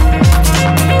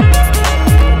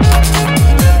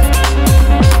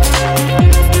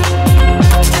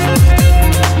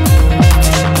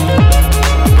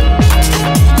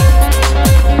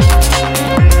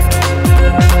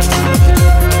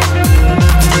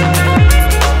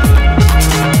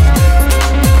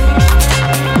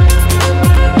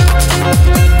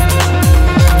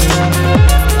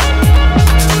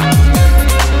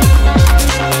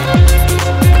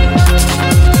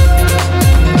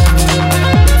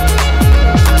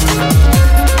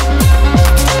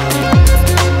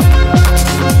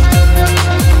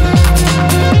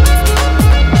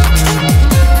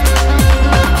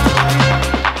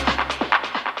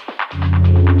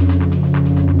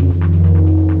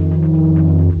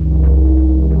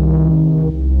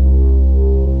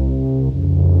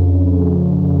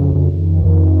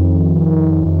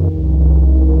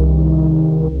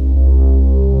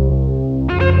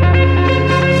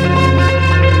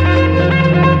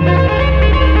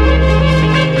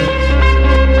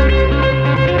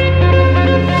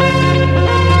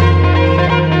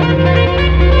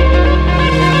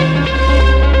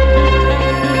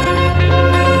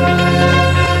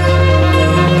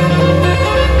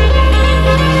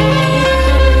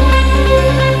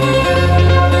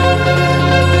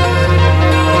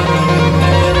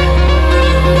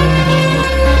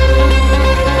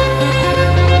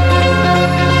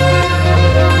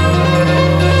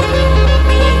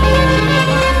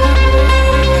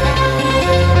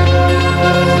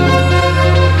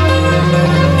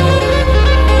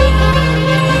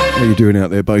 Doing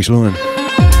out there, baseline.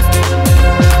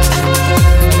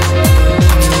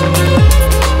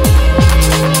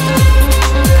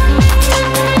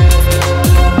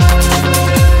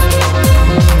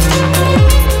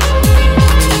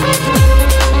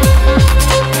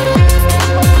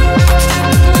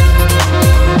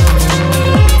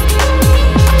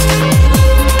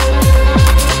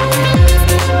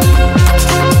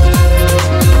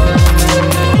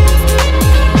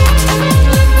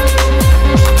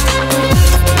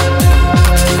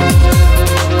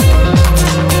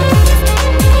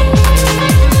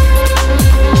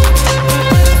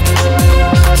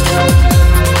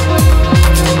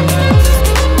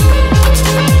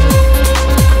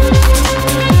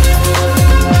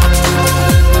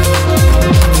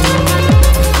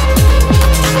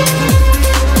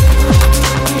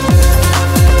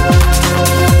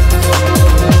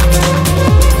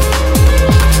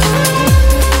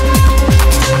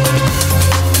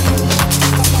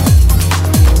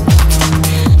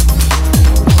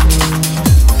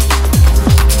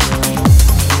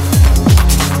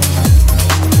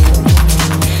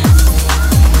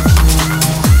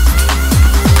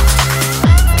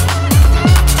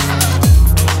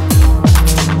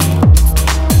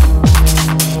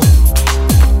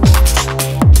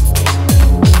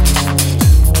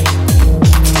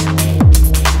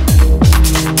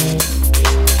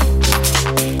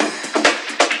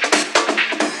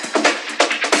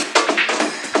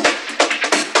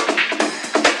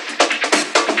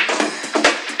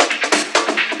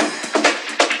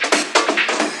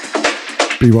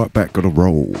 Be right back, gotta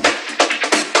roll.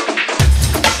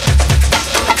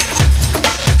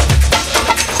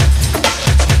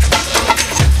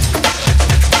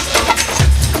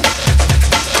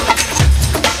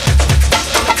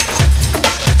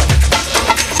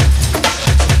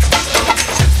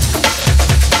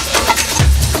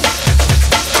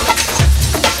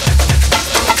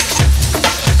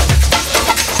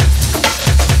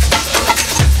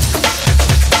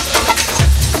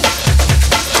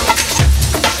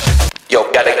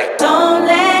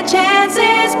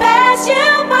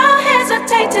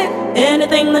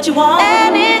 Anything that you want,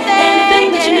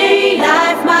 anything that you need.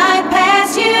 Life might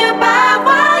pass you by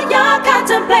while you're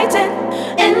contemplating.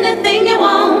 Anything you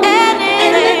want,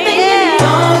 anything you need.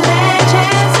 Don't let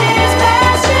chances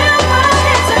pass you by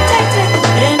hesitating.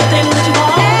 Anything that you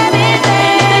want,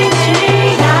 anything that you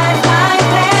need. Life might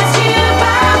pass you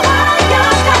by while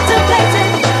you're contemplating.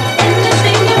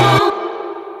 Anything you want.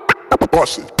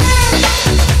 Bust it.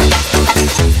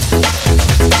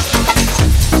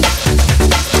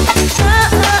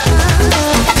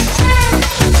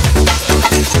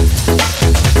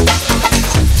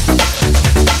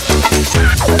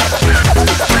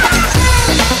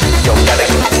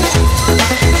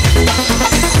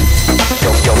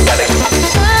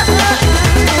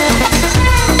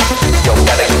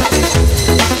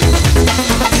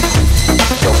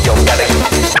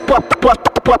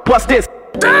 What's this?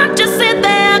 Don't just sit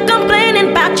there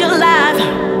complaining about your life.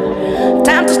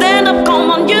 Time to stand up,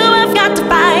 come on, you have got to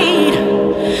fight.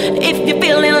 If you're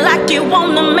feeling like you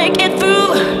wanna make it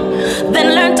through,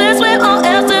 then learn to swim or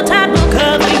else the tide will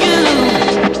cover you.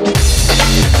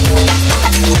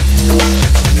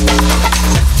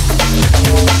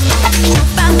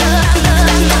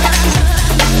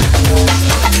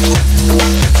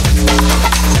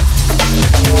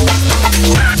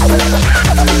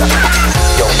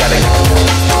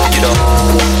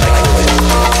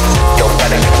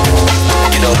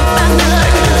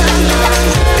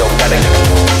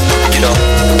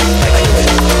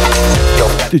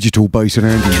 Digital Bass and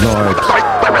Andy live.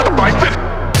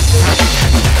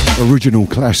 Original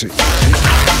classic.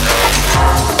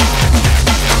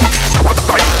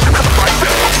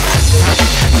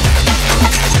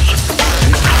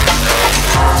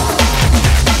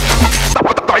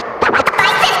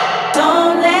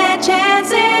 Don't let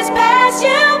chances pass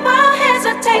you while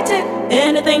hesitating.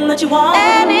 Anything that you want,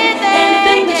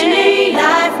 anything that you need.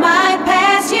 Life might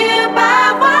pass you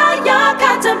by while you're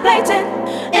contemplating.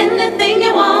 Anything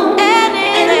you want,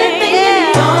 anything you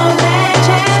need. Don't let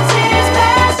chances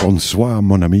pass. Bonsoir,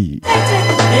 mon ami.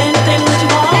 Anything that you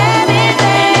want,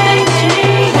 anything that you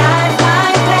need. Life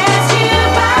might pass you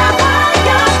by while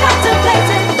you're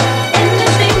contemplating.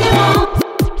 Anything you want.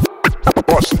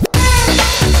 Bust it.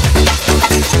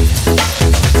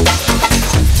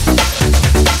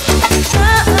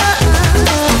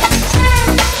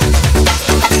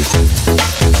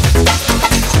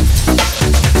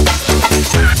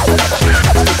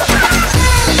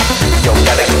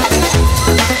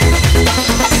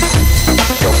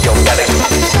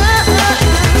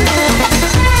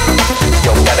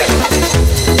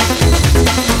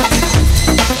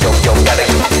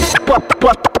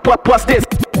 What's this?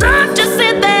 Don't just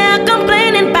sit there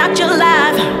complaining about your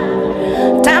life.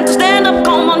 Time to stand up,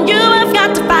 come on, you have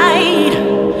got to fight.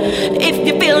 If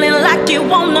you're feeling like you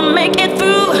wanna make it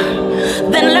through,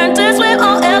 then learn to swim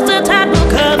or else the tide will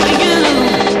cover you.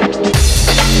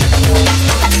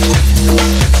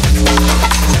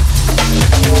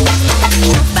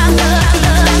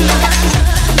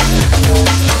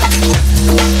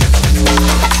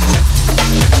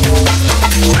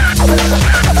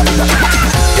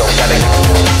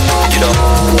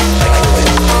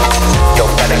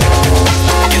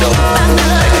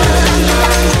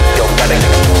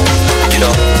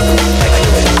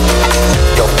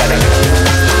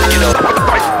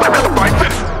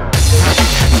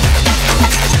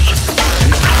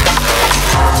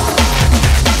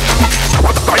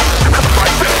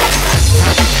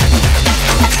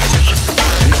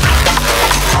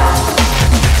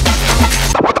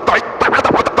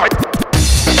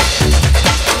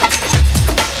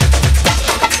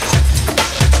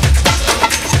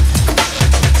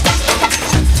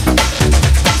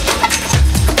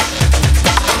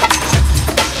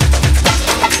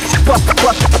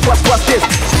 What's this?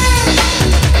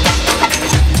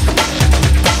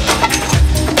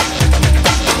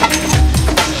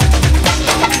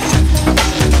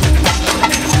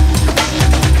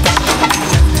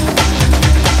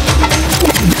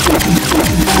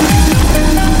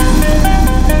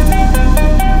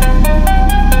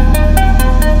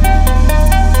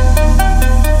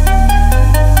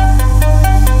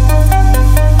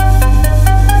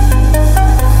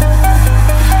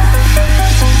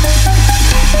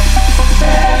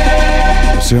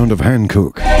 sound of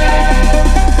Hancock.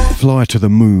 Fly to the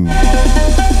moon.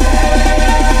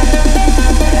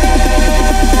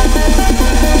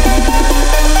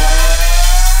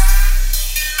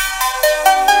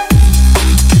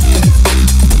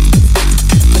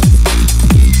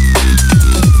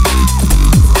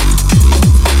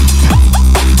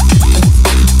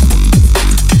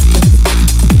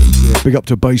 Yeah, big up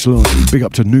to Bassline, big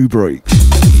up to New Breaks.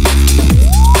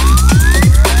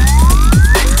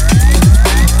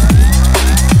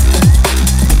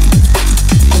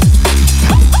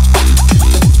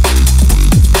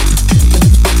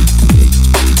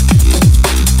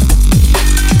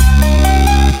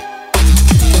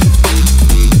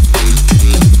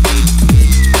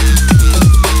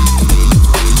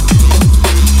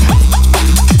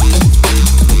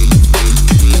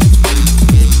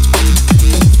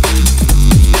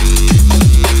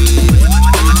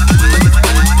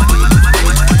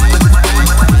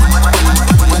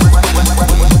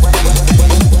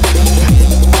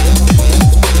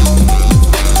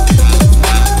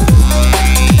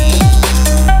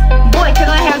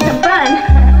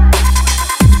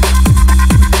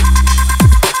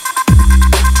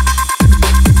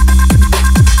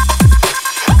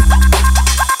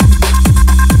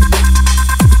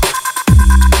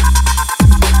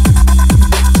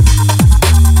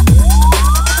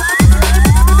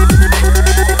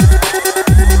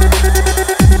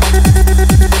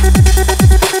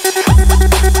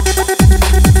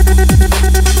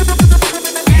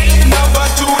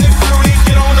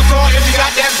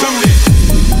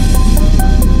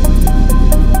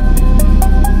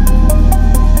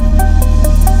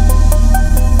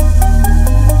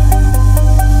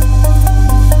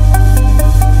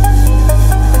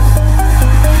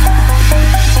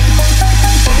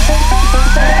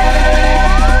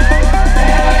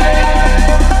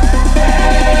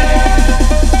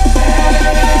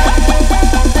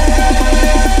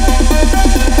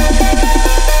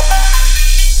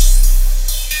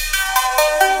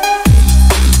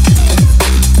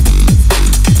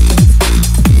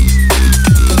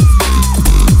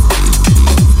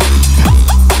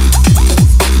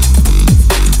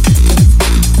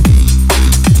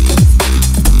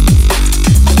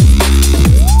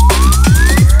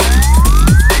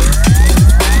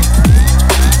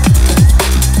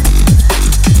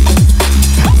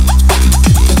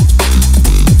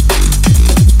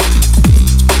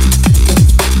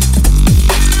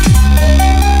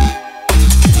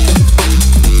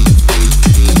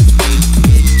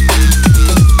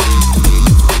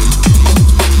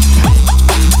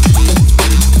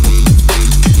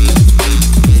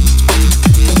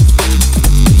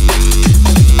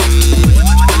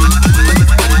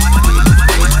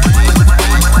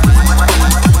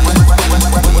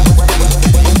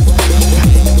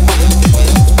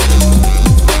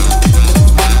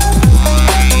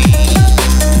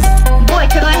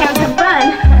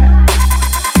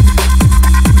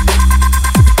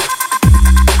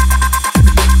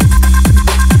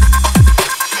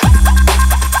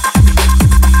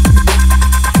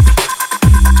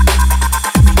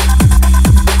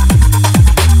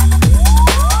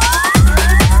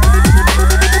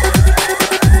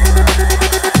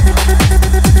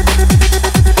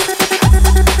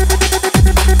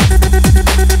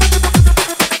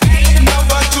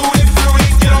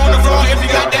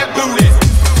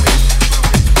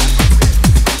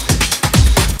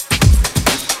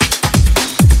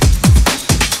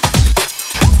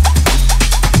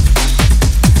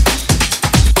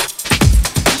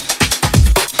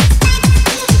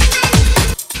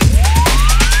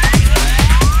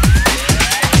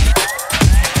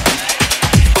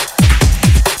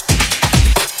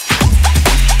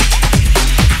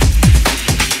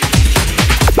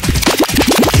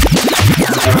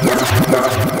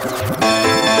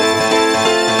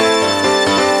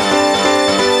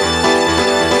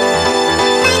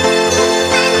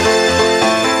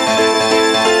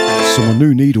 So my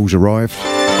new needles arrived,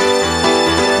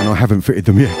 and I haven't fitted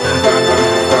them yet.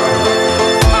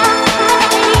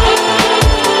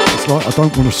 It's like I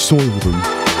don't want to soil them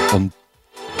on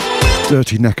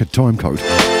dirty knackered timecode. So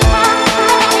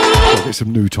I'll get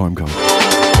some new timecode,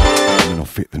 and then I'll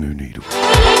fit the new needle.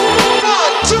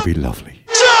 It'll be lovely.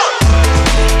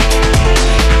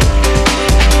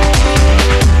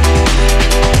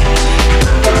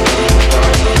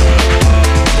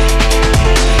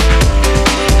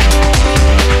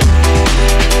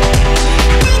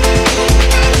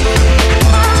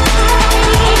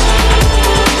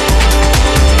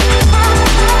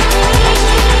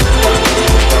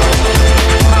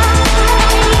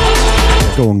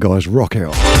 Go on, guys, rock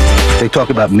out. They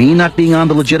talk about me not being on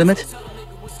the legitimate?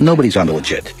 Nobody's on the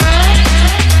legit.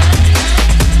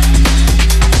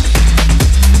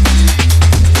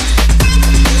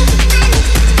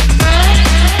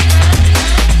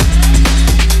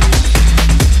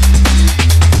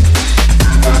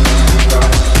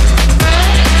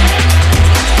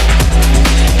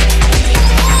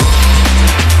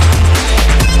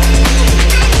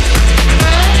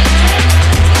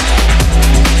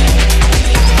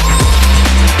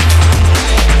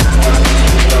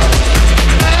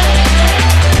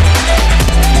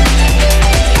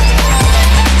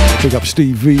 Big up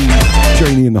Steve V,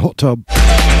 Janie in the hot tub.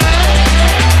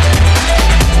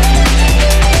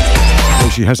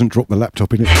 Oh, she hasn't dropped the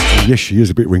laptop in it. Yes, she is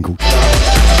a bit wrinkled.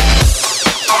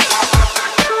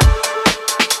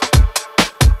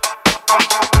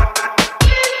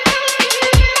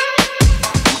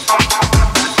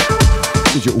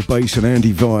 Digital bass and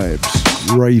Andy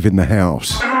vibes. Rave in the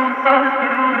house.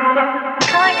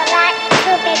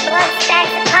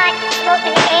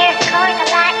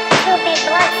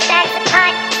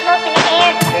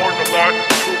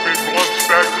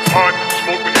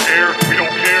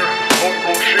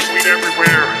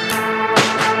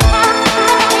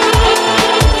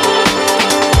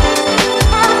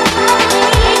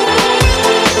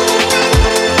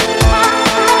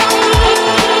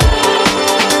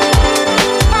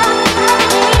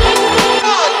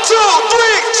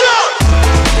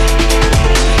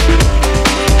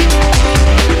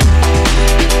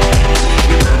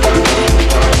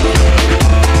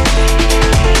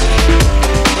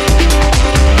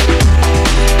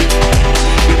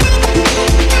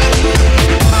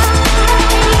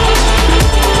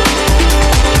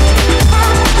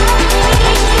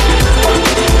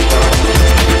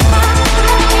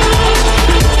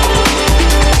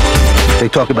 They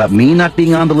talk about me not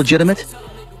being on the legitimate.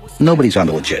 Nobody's on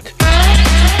the legit.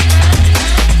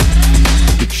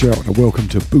 Big shout and welcome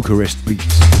to Bucharest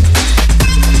Beats.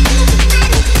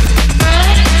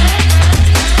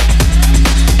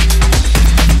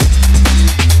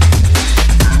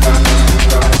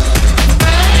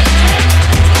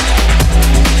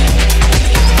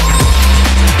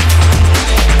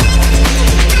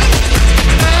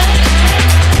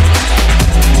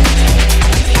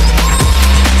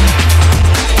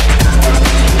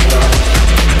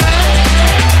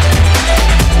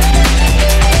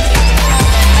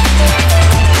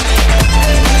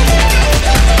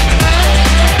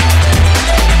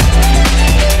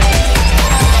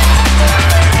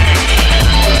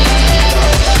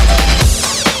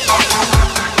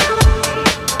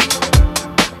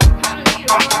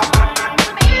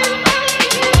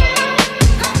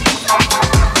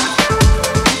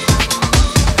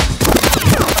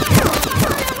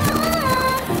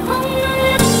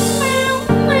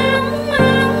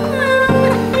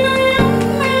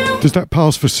 Does that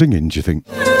pass for singing, do you think?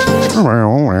 Let's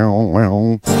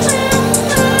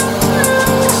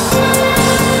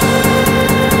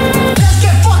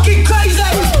get fucking crazy!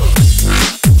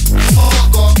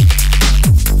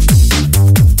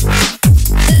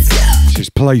 This is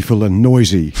playful and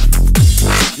noisy.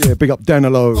 Yeah, big up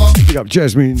Danilo, big up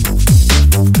Jasmine.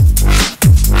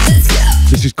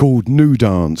 This is called New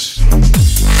Dance.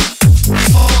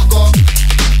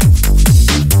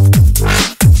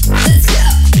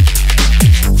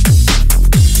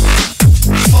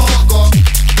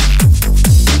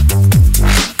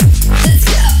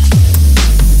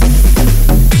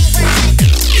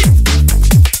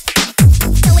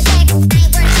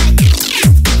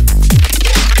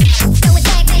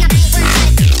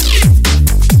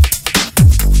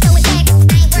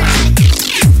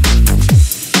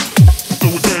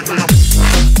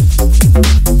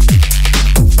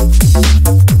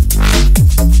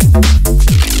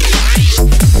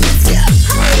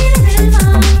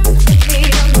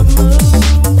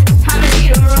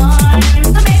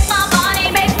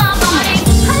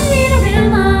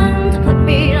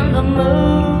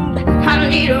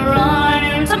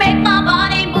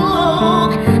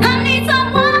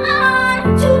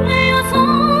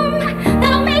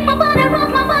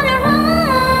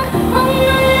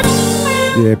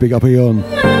 Yeah, big up Eon.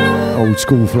 Old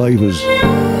school flavours.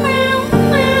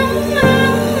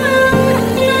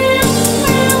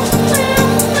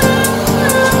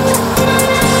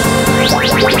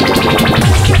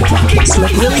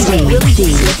 Slick Willy D. Willy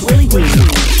D. Slick Willy D.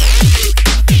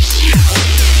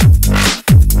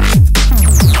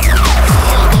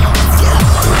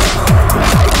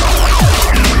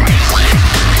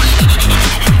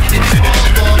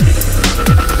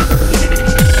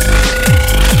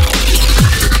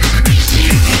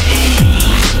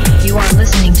 You are listening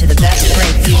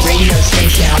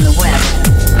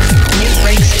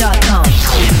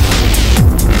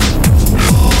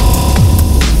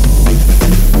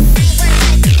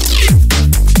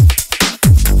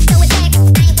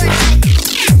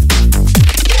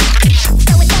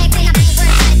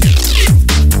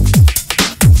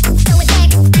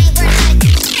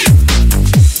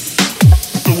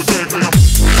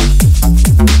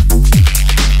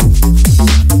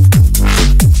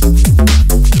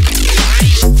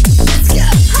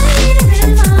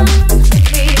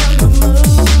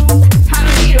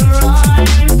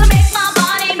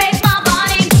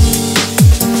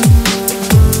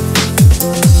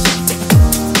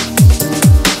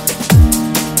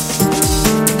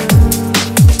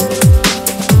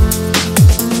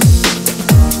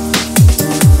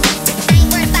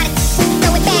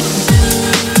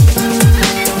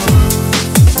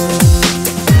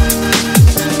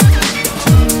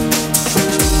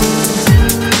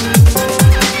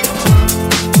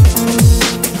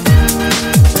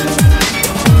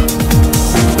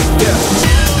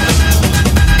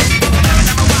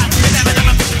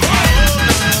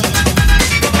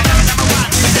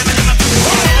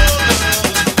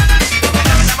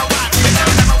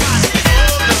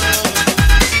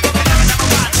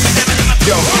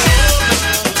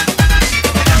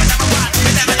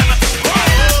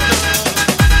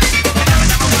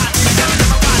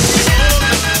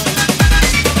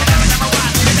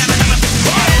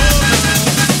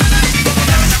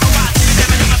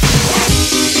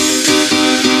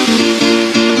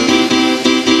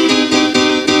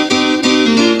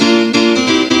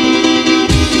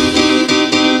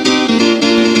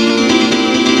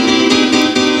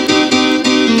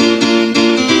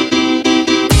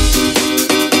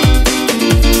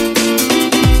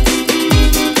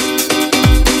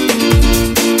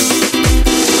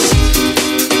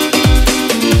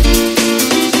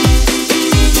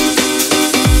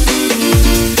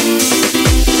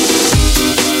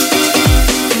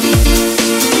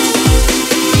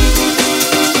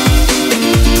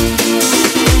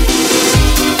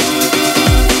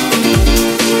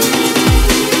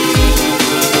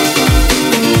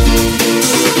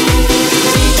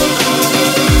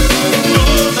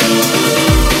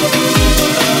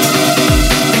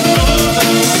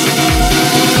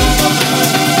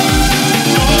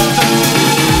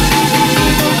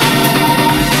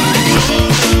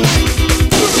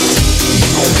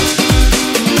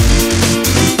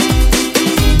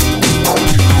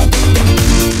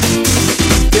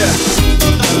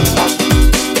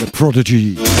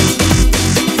Prodigy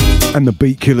and the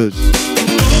Beat Killers,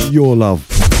 Your Love.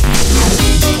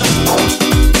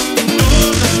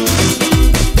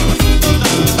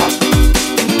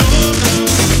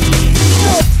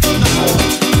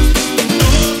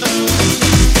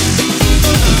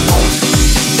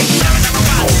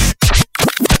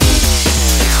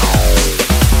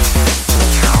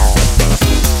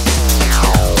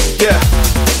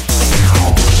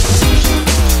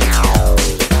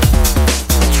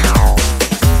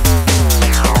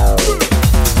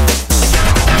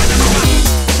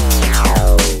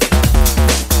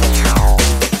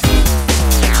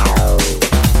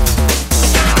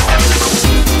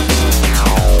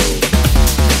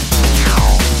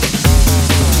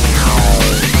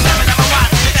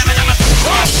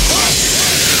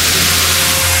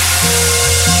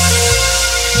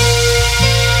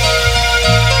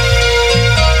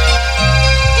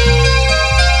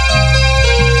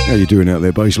 How you doing out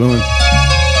there, bassline?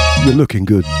 You're looking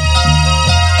good.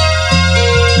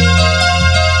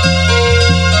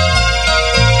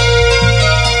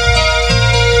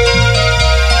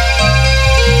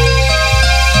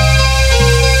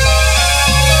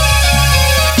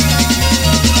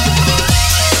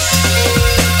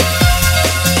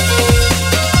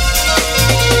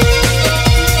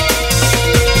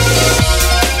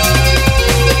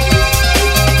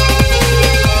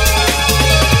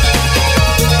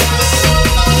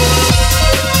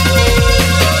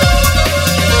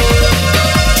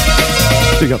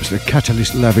 Big ups to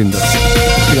Catalyst Lavender.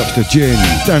 Big ups to Jen,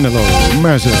 Danilo,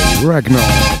 Mazza, Ragnar,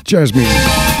 Jasmine,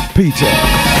 Peter,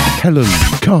 Helen,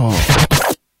 Carl.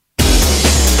 Big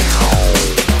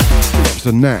ups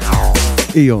to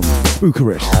Nat, Eon,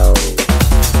 Bucharest.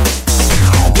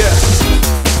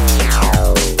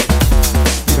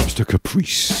 Big ups to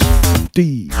Caprice,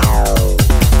 D.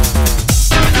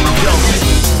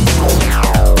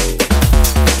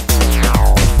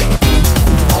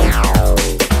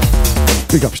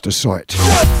 Big ups to Sight.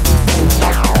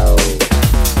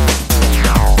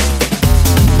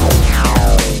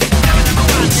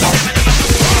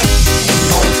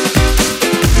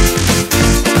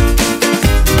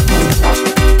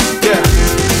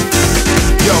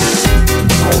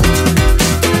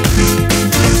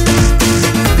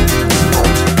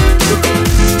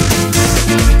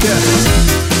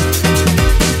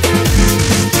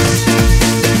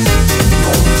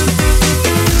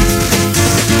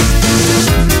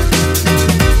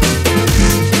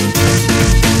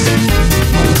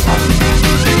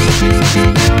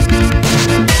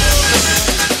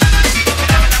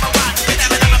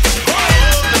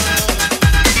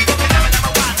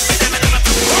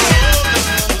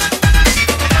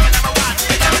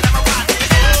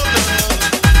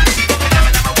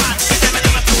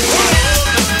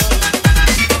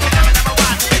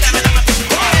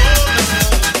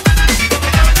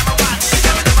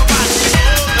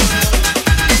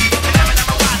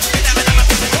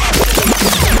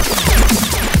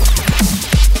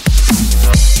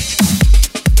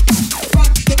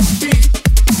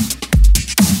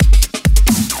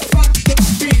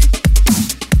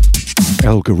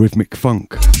 Algorithmic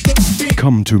Funk,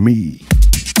 Come to Me.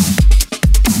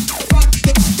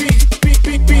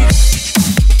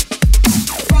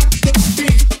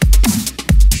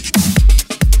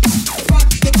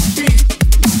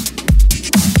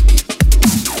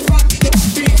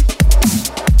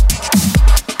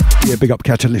 Yeah, big up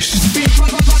Catalyst.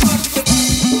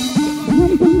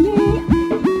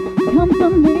 Come to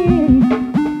me,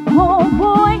 oh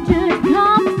boy, just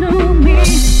come to me.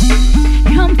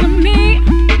 Come to me,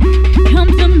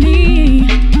 come to me,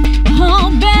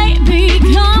 oh baby,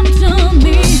 come to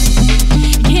me.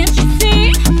 Can't you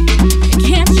see,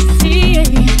 can't you see,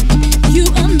 you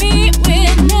and me,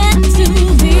 we're meant to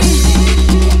be.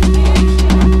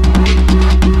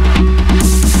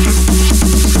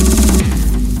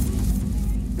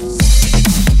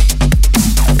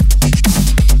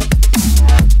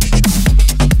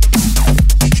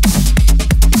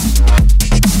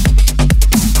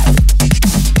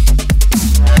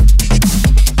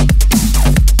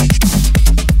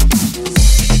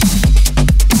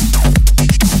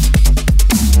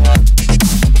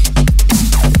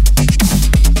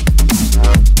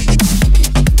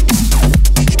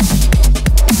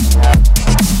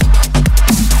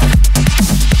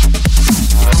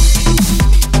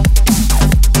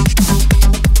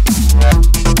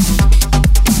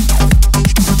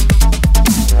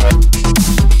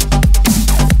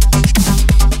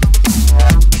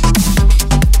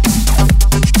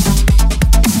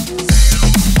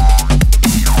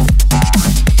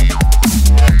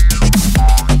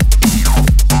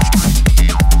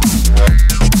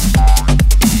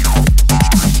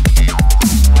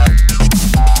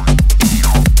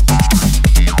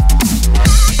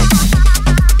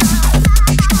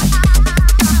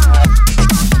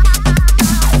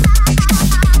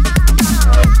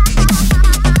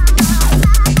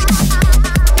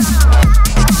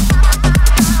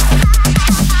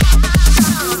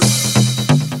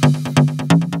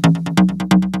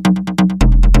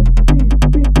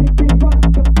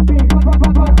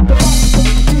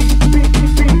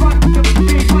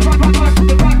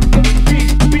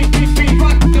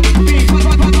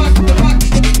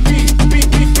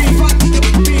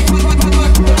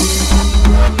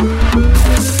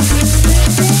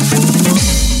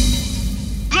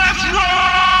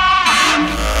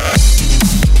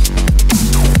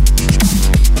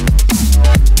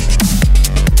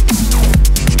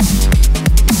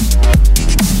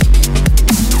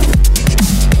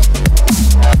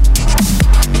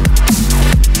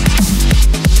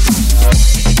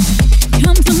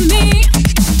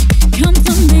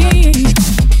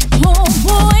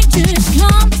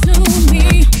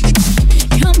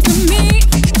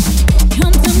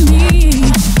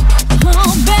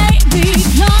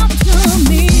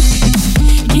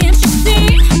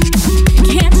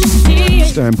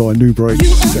 Stand by New Breaks,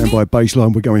 stand by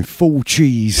Baseline, we're going full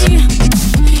cheese. Come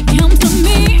to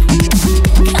me,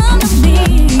 come to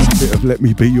me. Bit of Let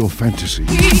Me Be Your Fantasy.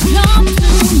 Come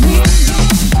to me.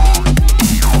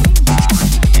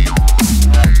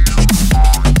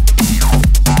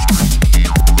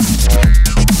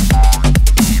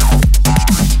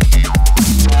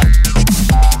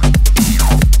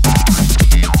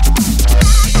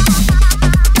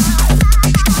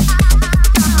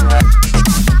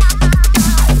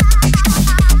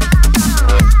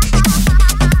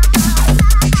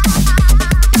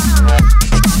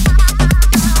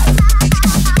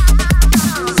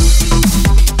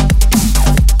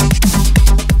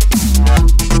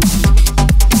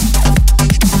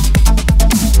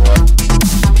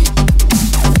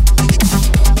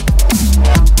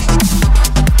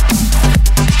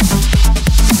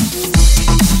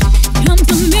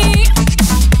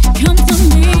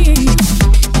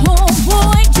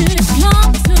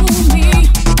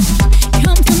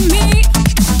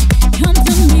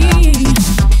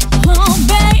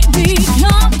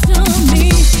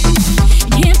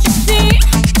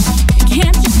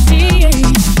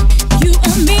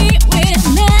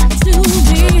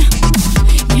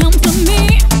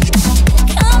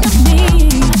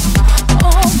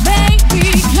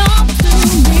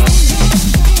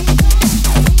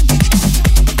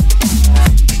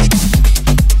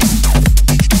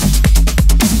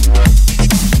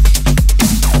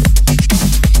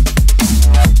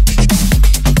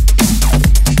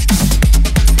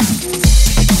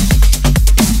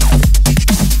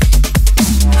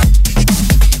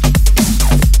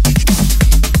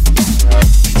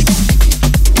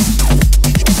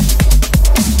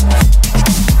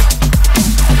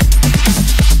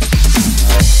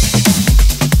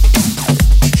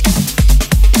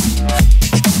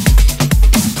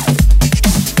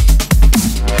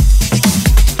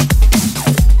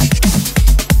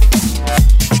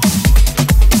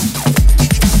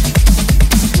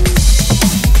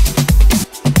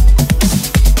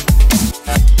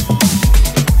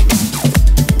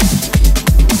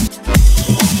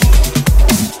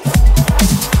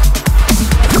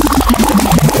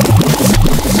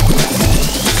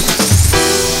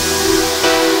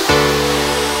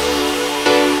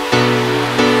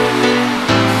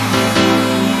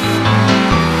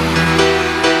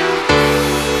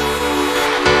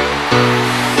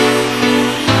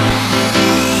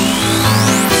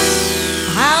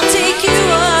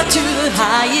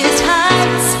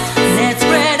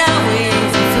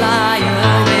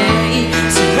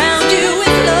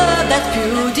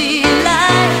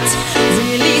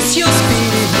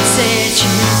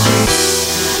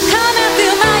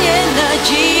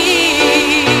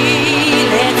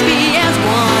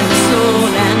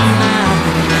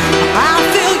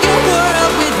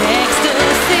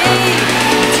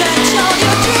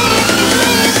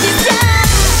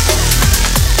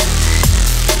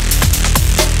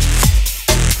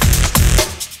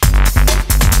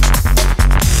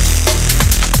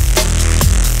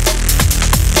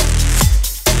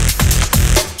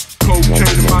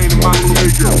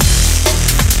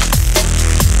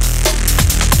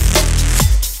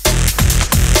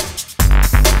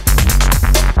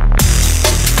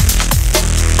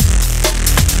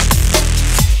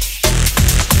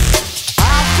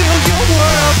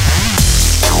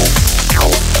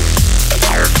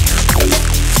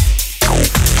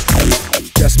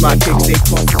 That's my kicks, they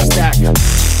pump the stack.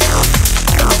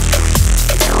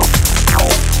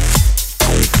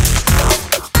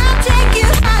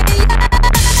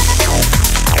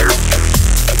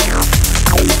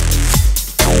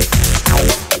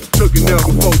 Took it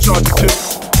down before charging tip.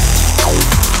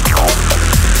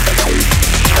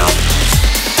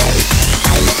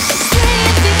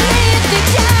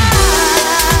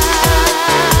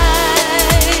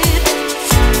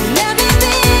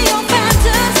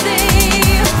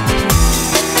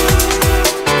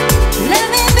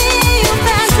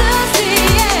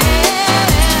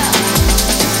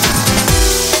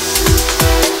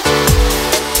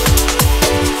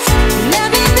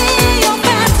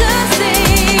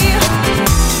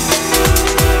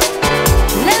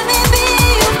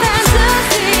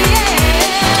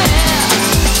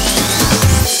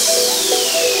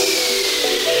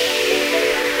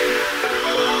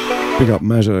 Big up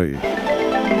Mazza.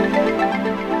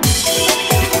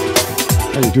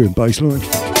 How you doing, baseline?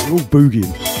 You're all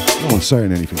boogieing. No one's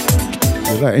saying anything.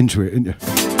 You're that into it, ain't you?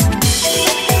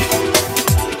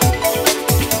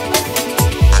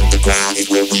 Underground is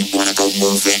where we wanna go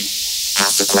moving.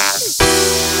 House of crowd.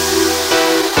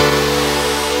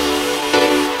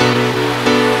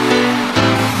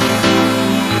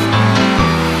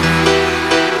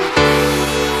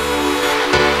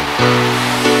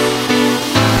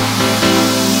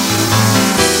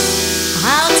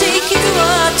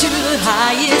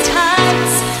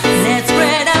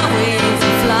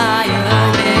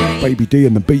 Baby D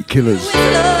and the Beat Killers from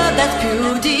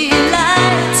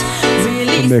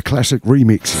their classic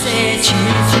remix.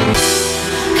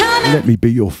 Let me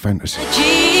be your fantasy.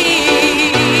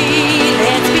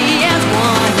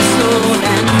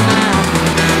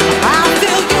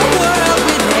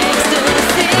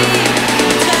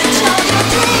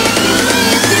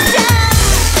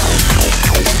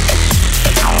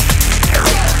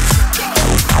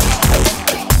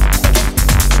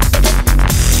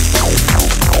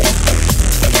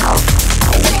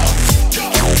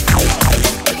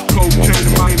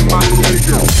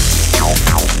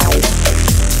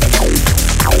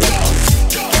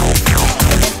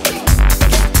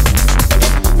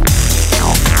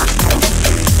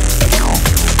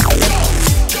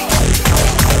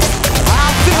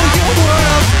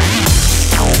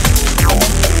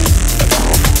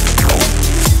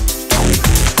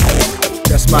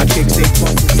 My kicks, they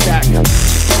pump the stack.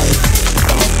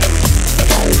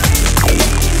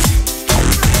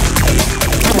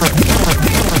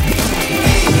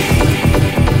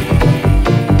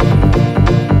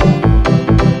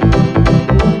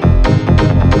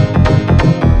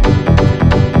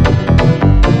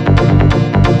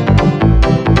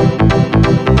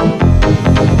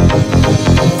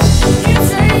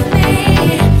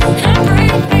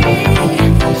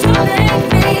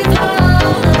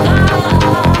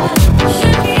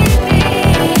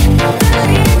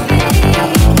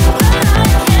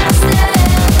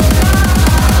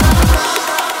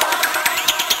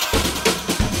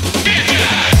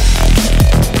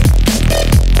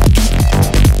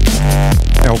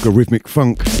 Algorithmic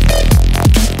funk.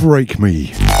 Break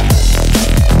me.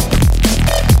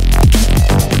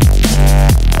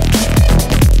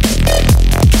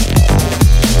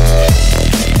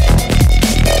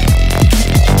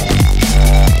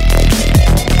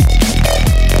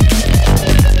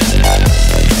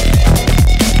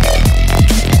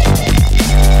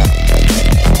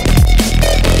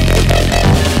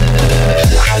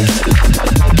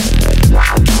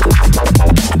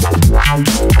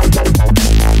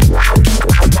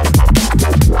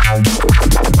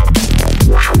 Wow.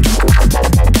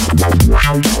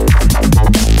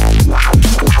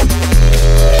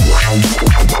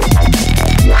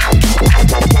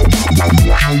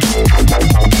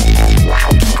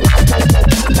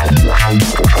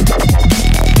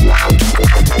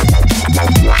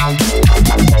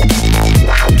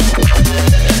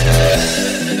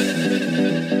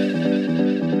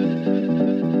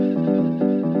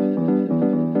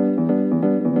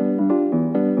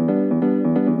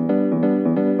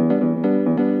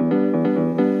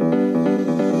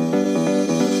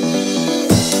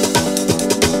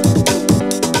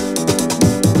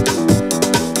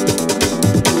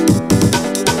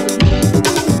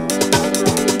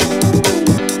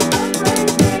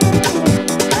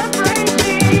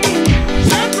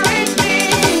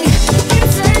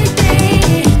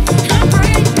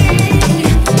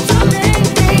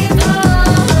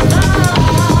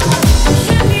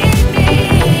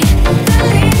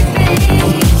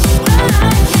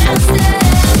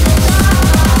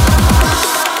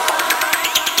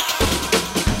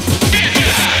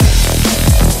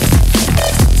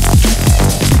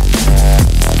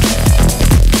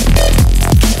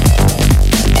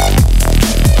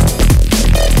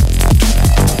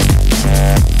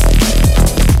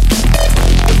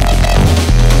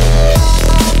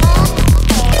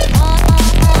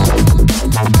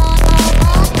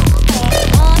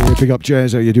 Big up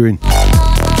Jazz, how you doing? Big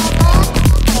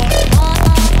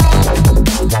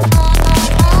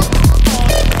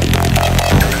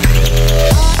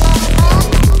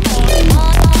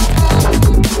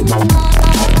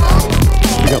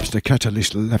ups to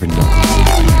Catalyst Lavender.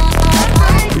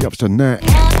 Big ups to Nat,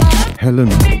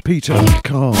 Helen, Peter,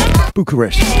 Carl,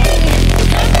 Bucharest.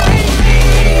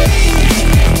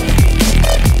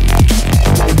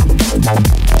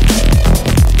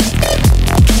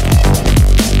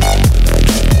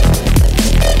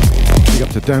 Big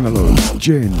up to Danilo,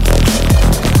 Jen.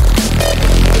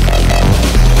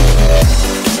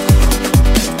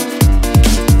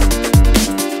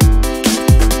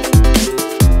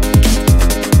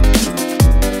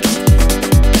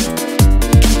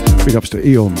 Big ups to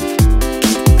Eon.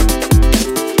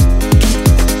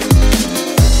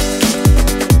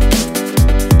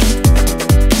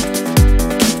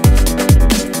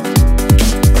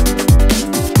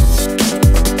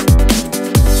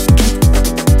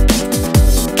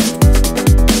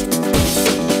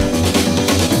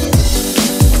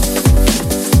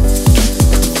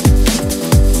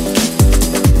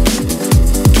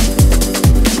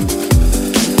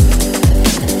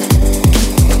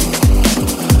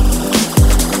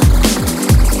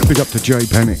 Big up to J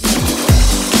Panic.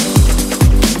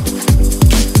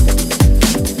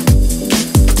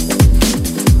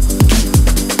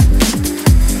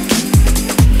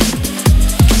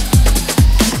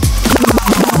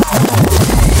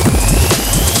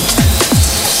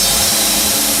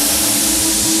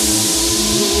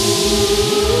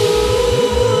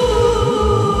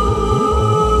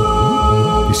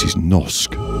 This is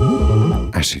Nosk,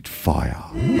 Acid Fire.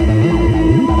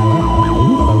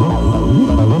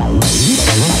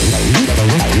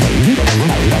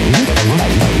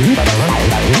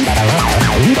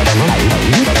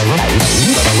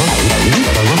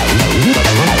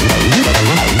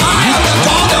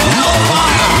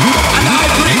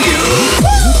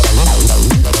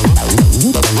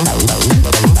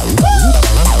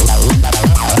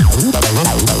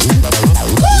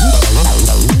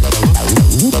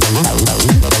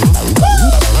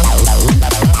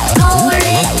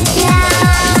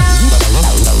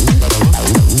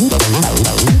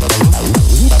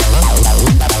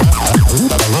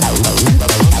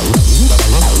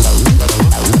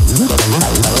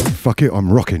 Fuck it,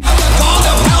 I'm rocking.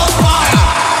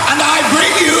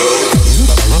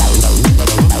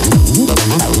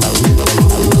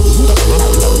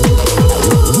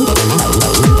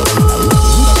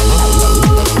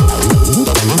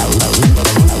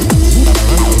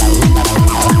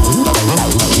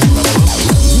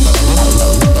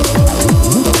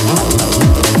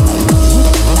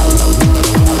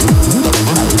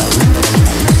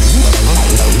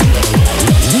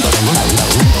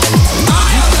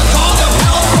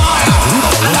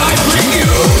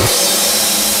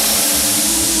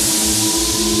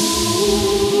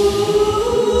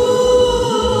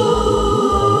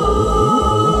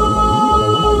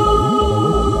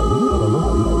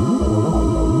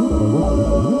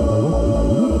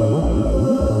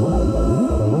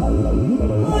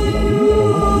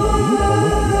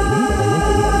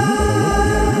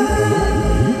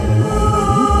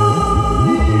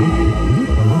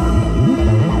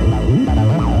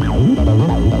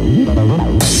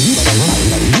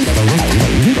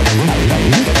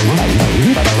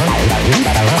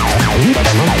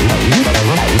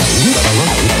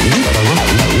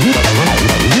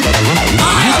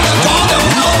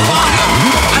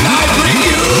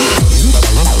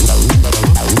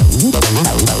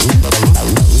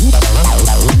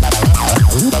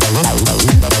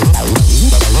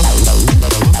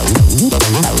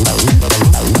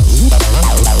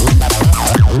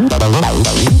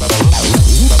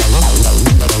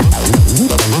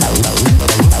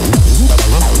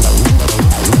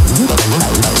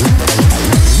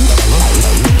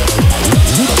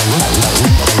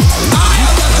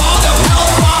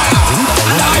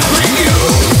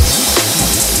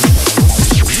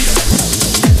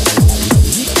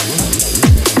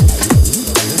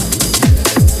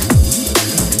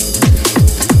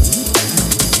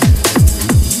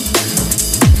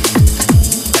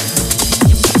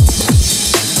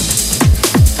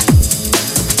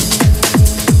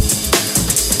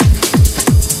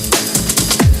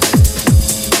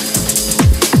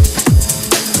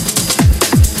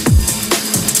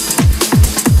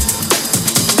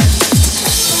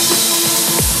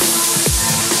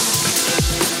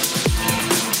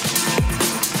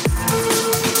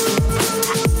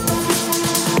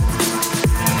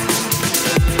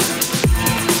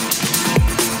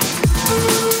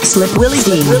 Slip Willie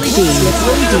D. Slip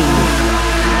Willie D.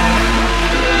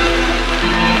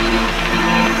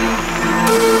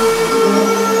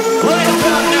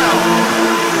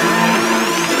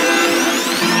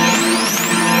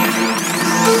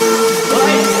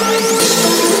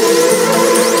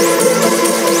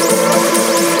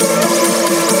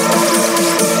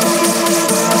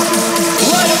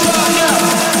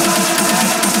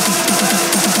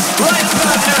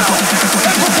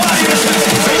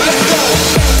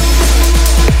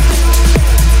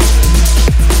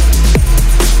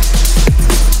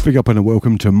 Big up and a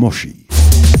welcome to Moshi.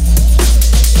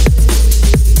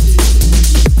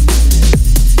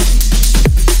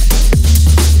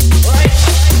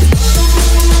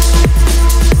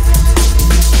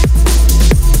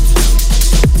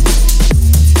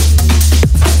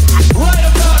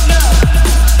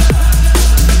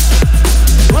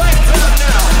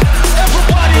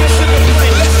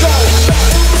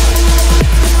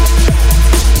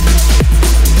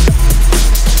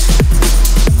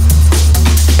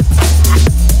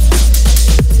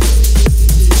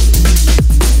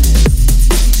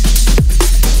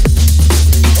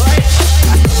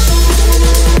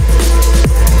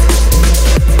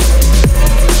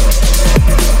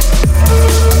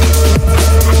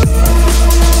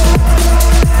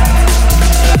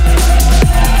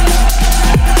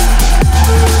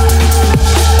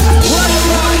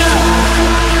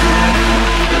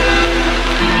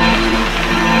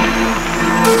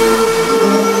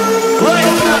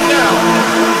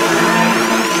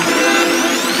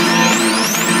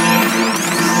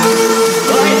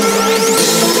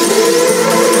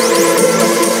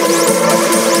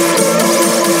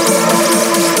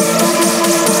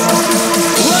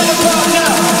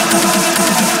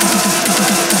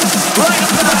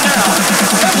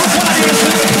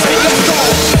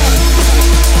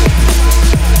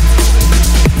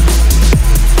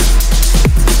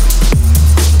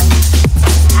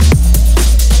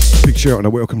 Shout and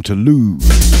a welcome to Lou.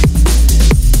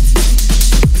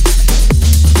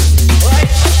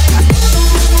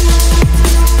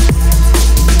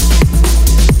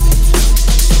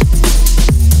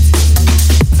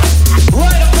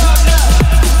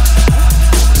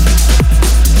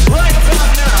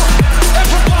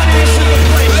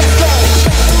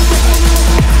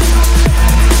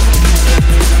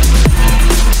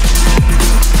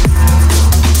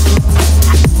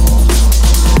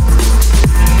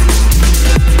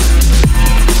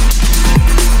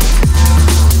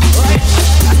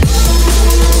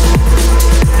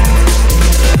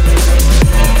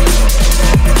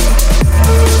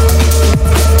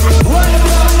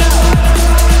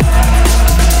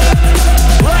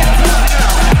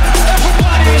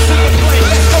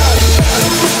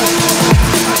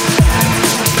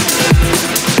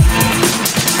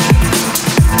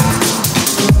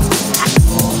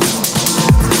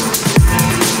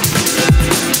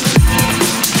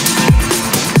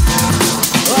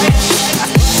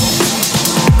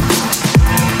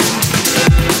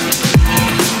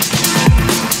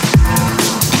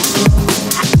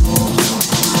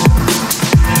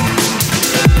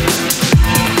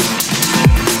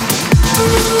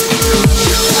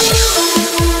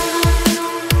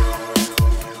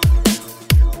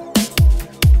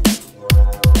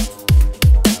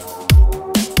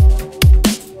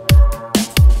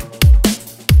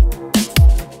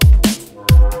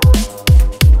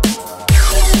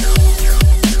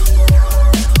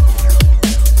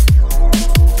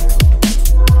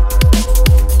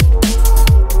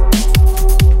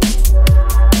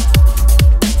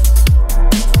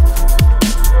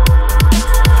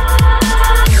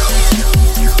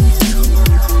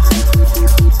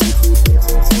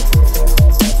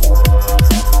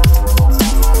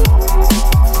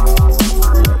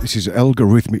 This is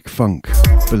Algorithmic Funk.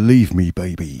 Believe me,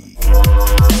 baby.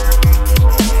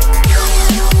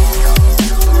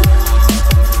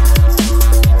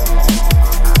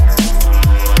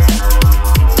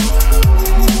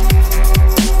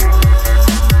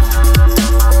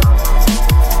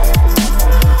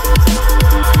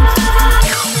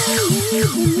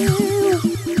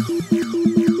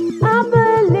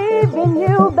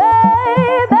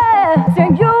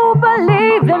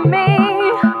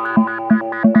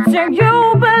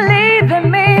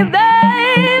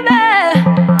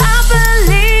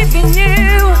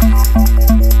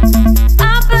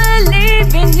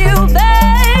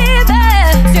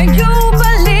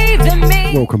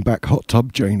 Welcome back, Hot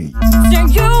Tub Janie.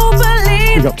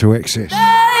 Big up to Excess.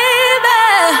 Hey!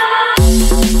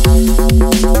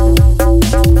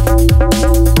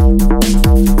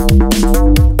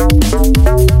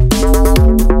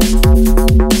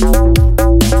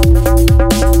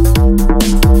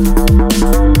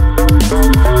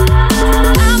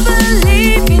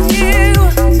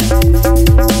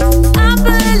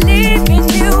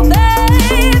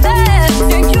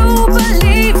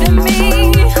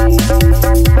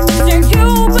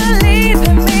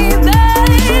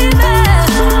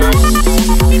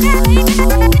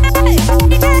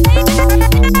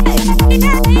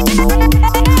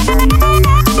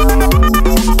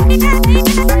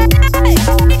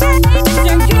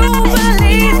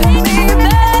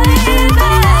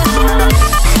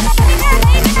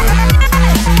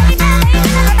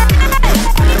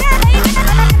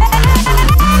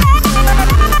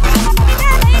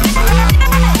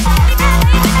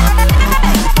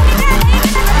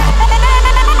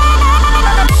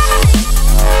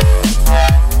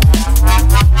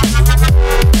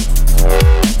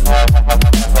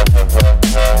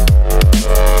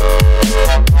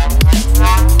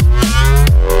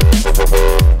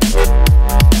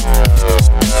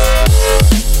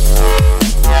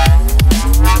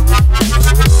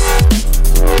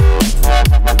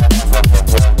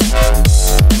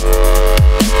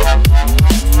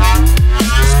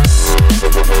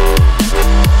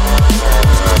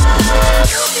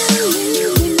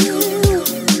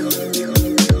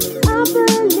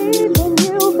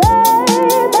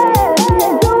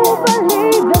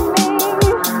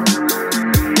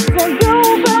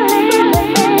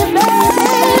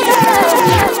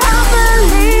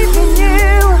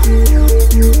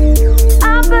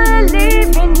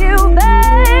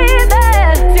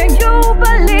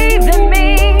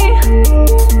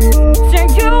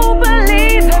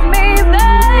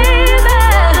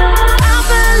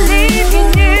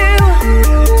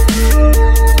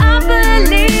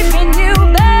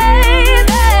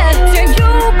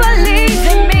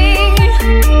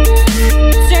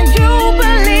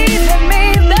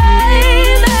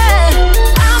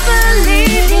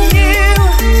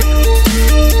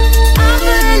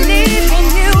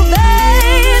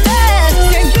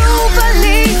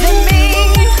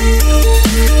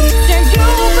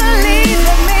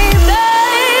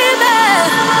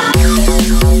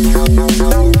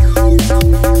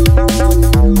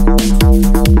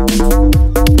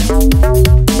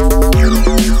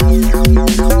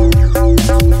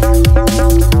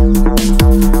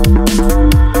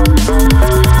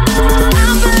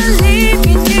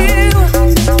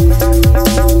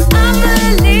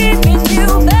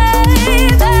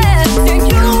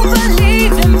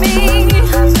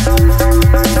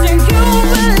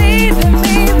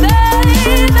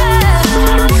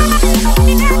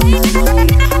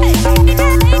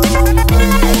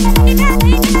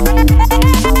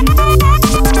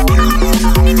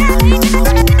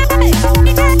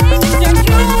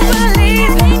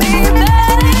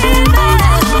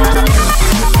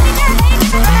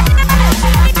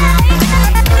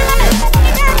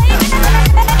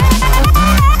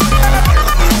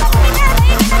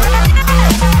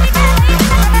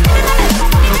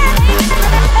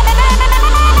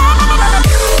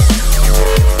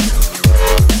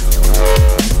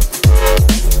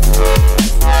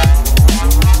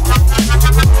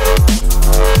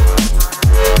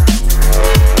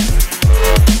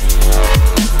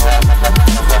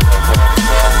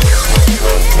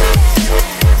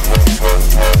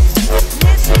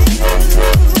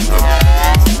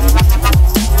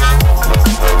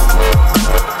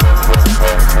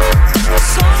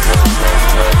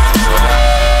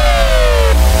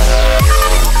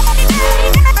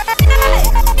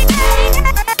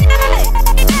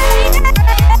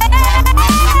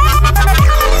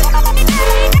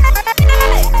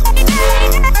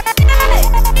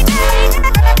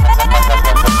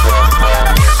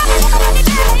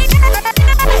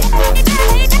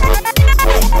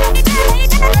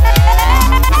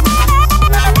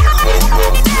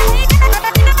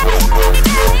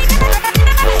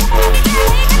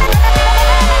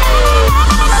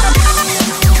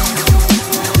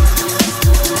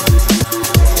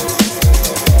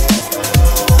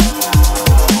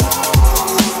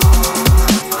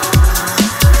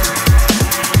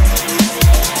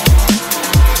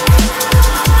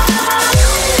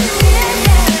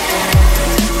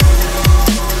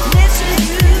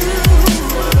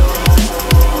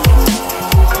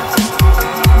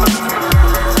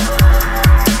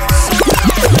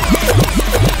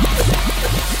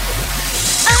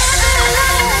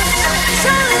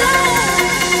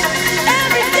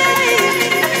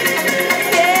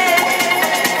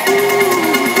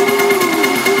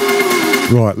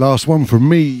 Right, last one from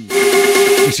me.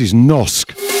 This is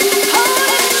Nosk.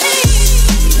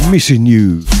 Missing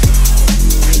you.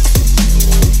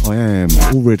 I am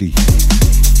already.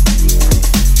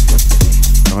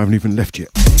 I haven't even left yet.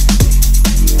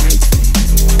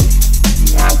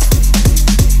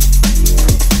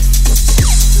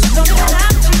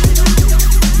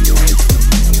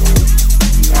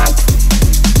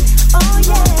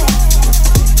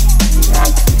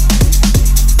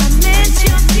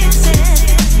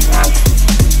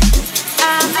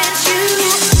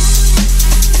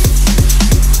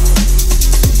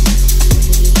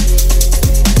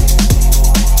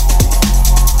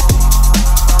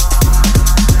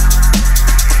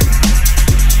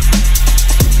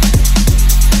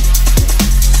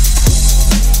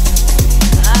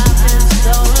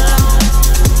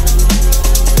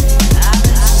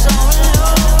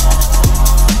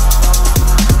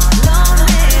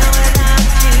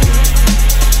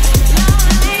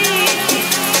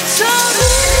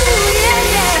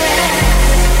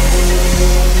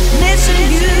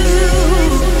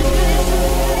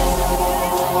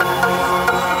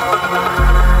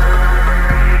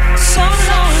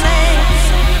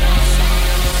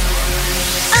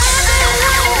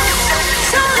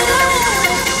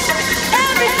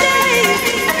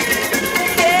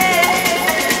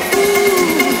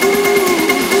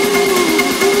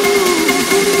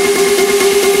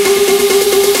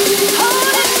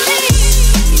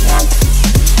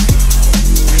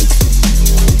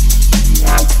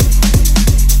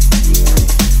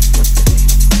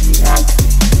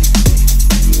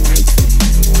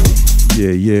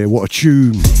 Yeah, what a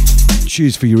tune.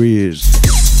 Cheers for your ears.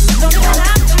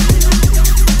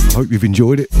 I hope you've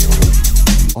enjoyed it.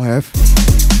 I have.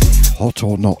 Hot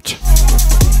or not.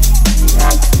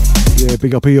 Yeah,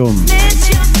 big up Eon.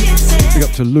 Big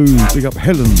up to Lou. Big up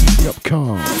Helen. Big up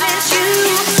Carl.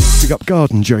 Big up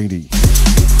Garden Janie.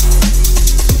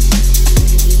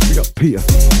 Big up Peter.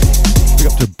 Big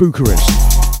up to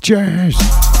Bucharest. Jazz.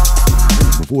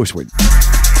 My voice went.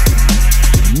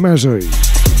 Mazzy.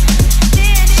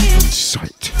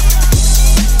 Sight.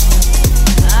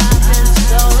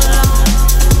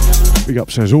 Big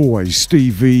ups as always,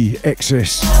 Steve V,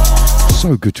 XS.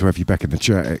 So good to have you back in the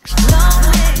chat, X.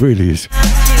 Really is.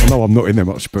 I know I'm not in there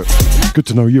much, but good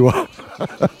to know you are.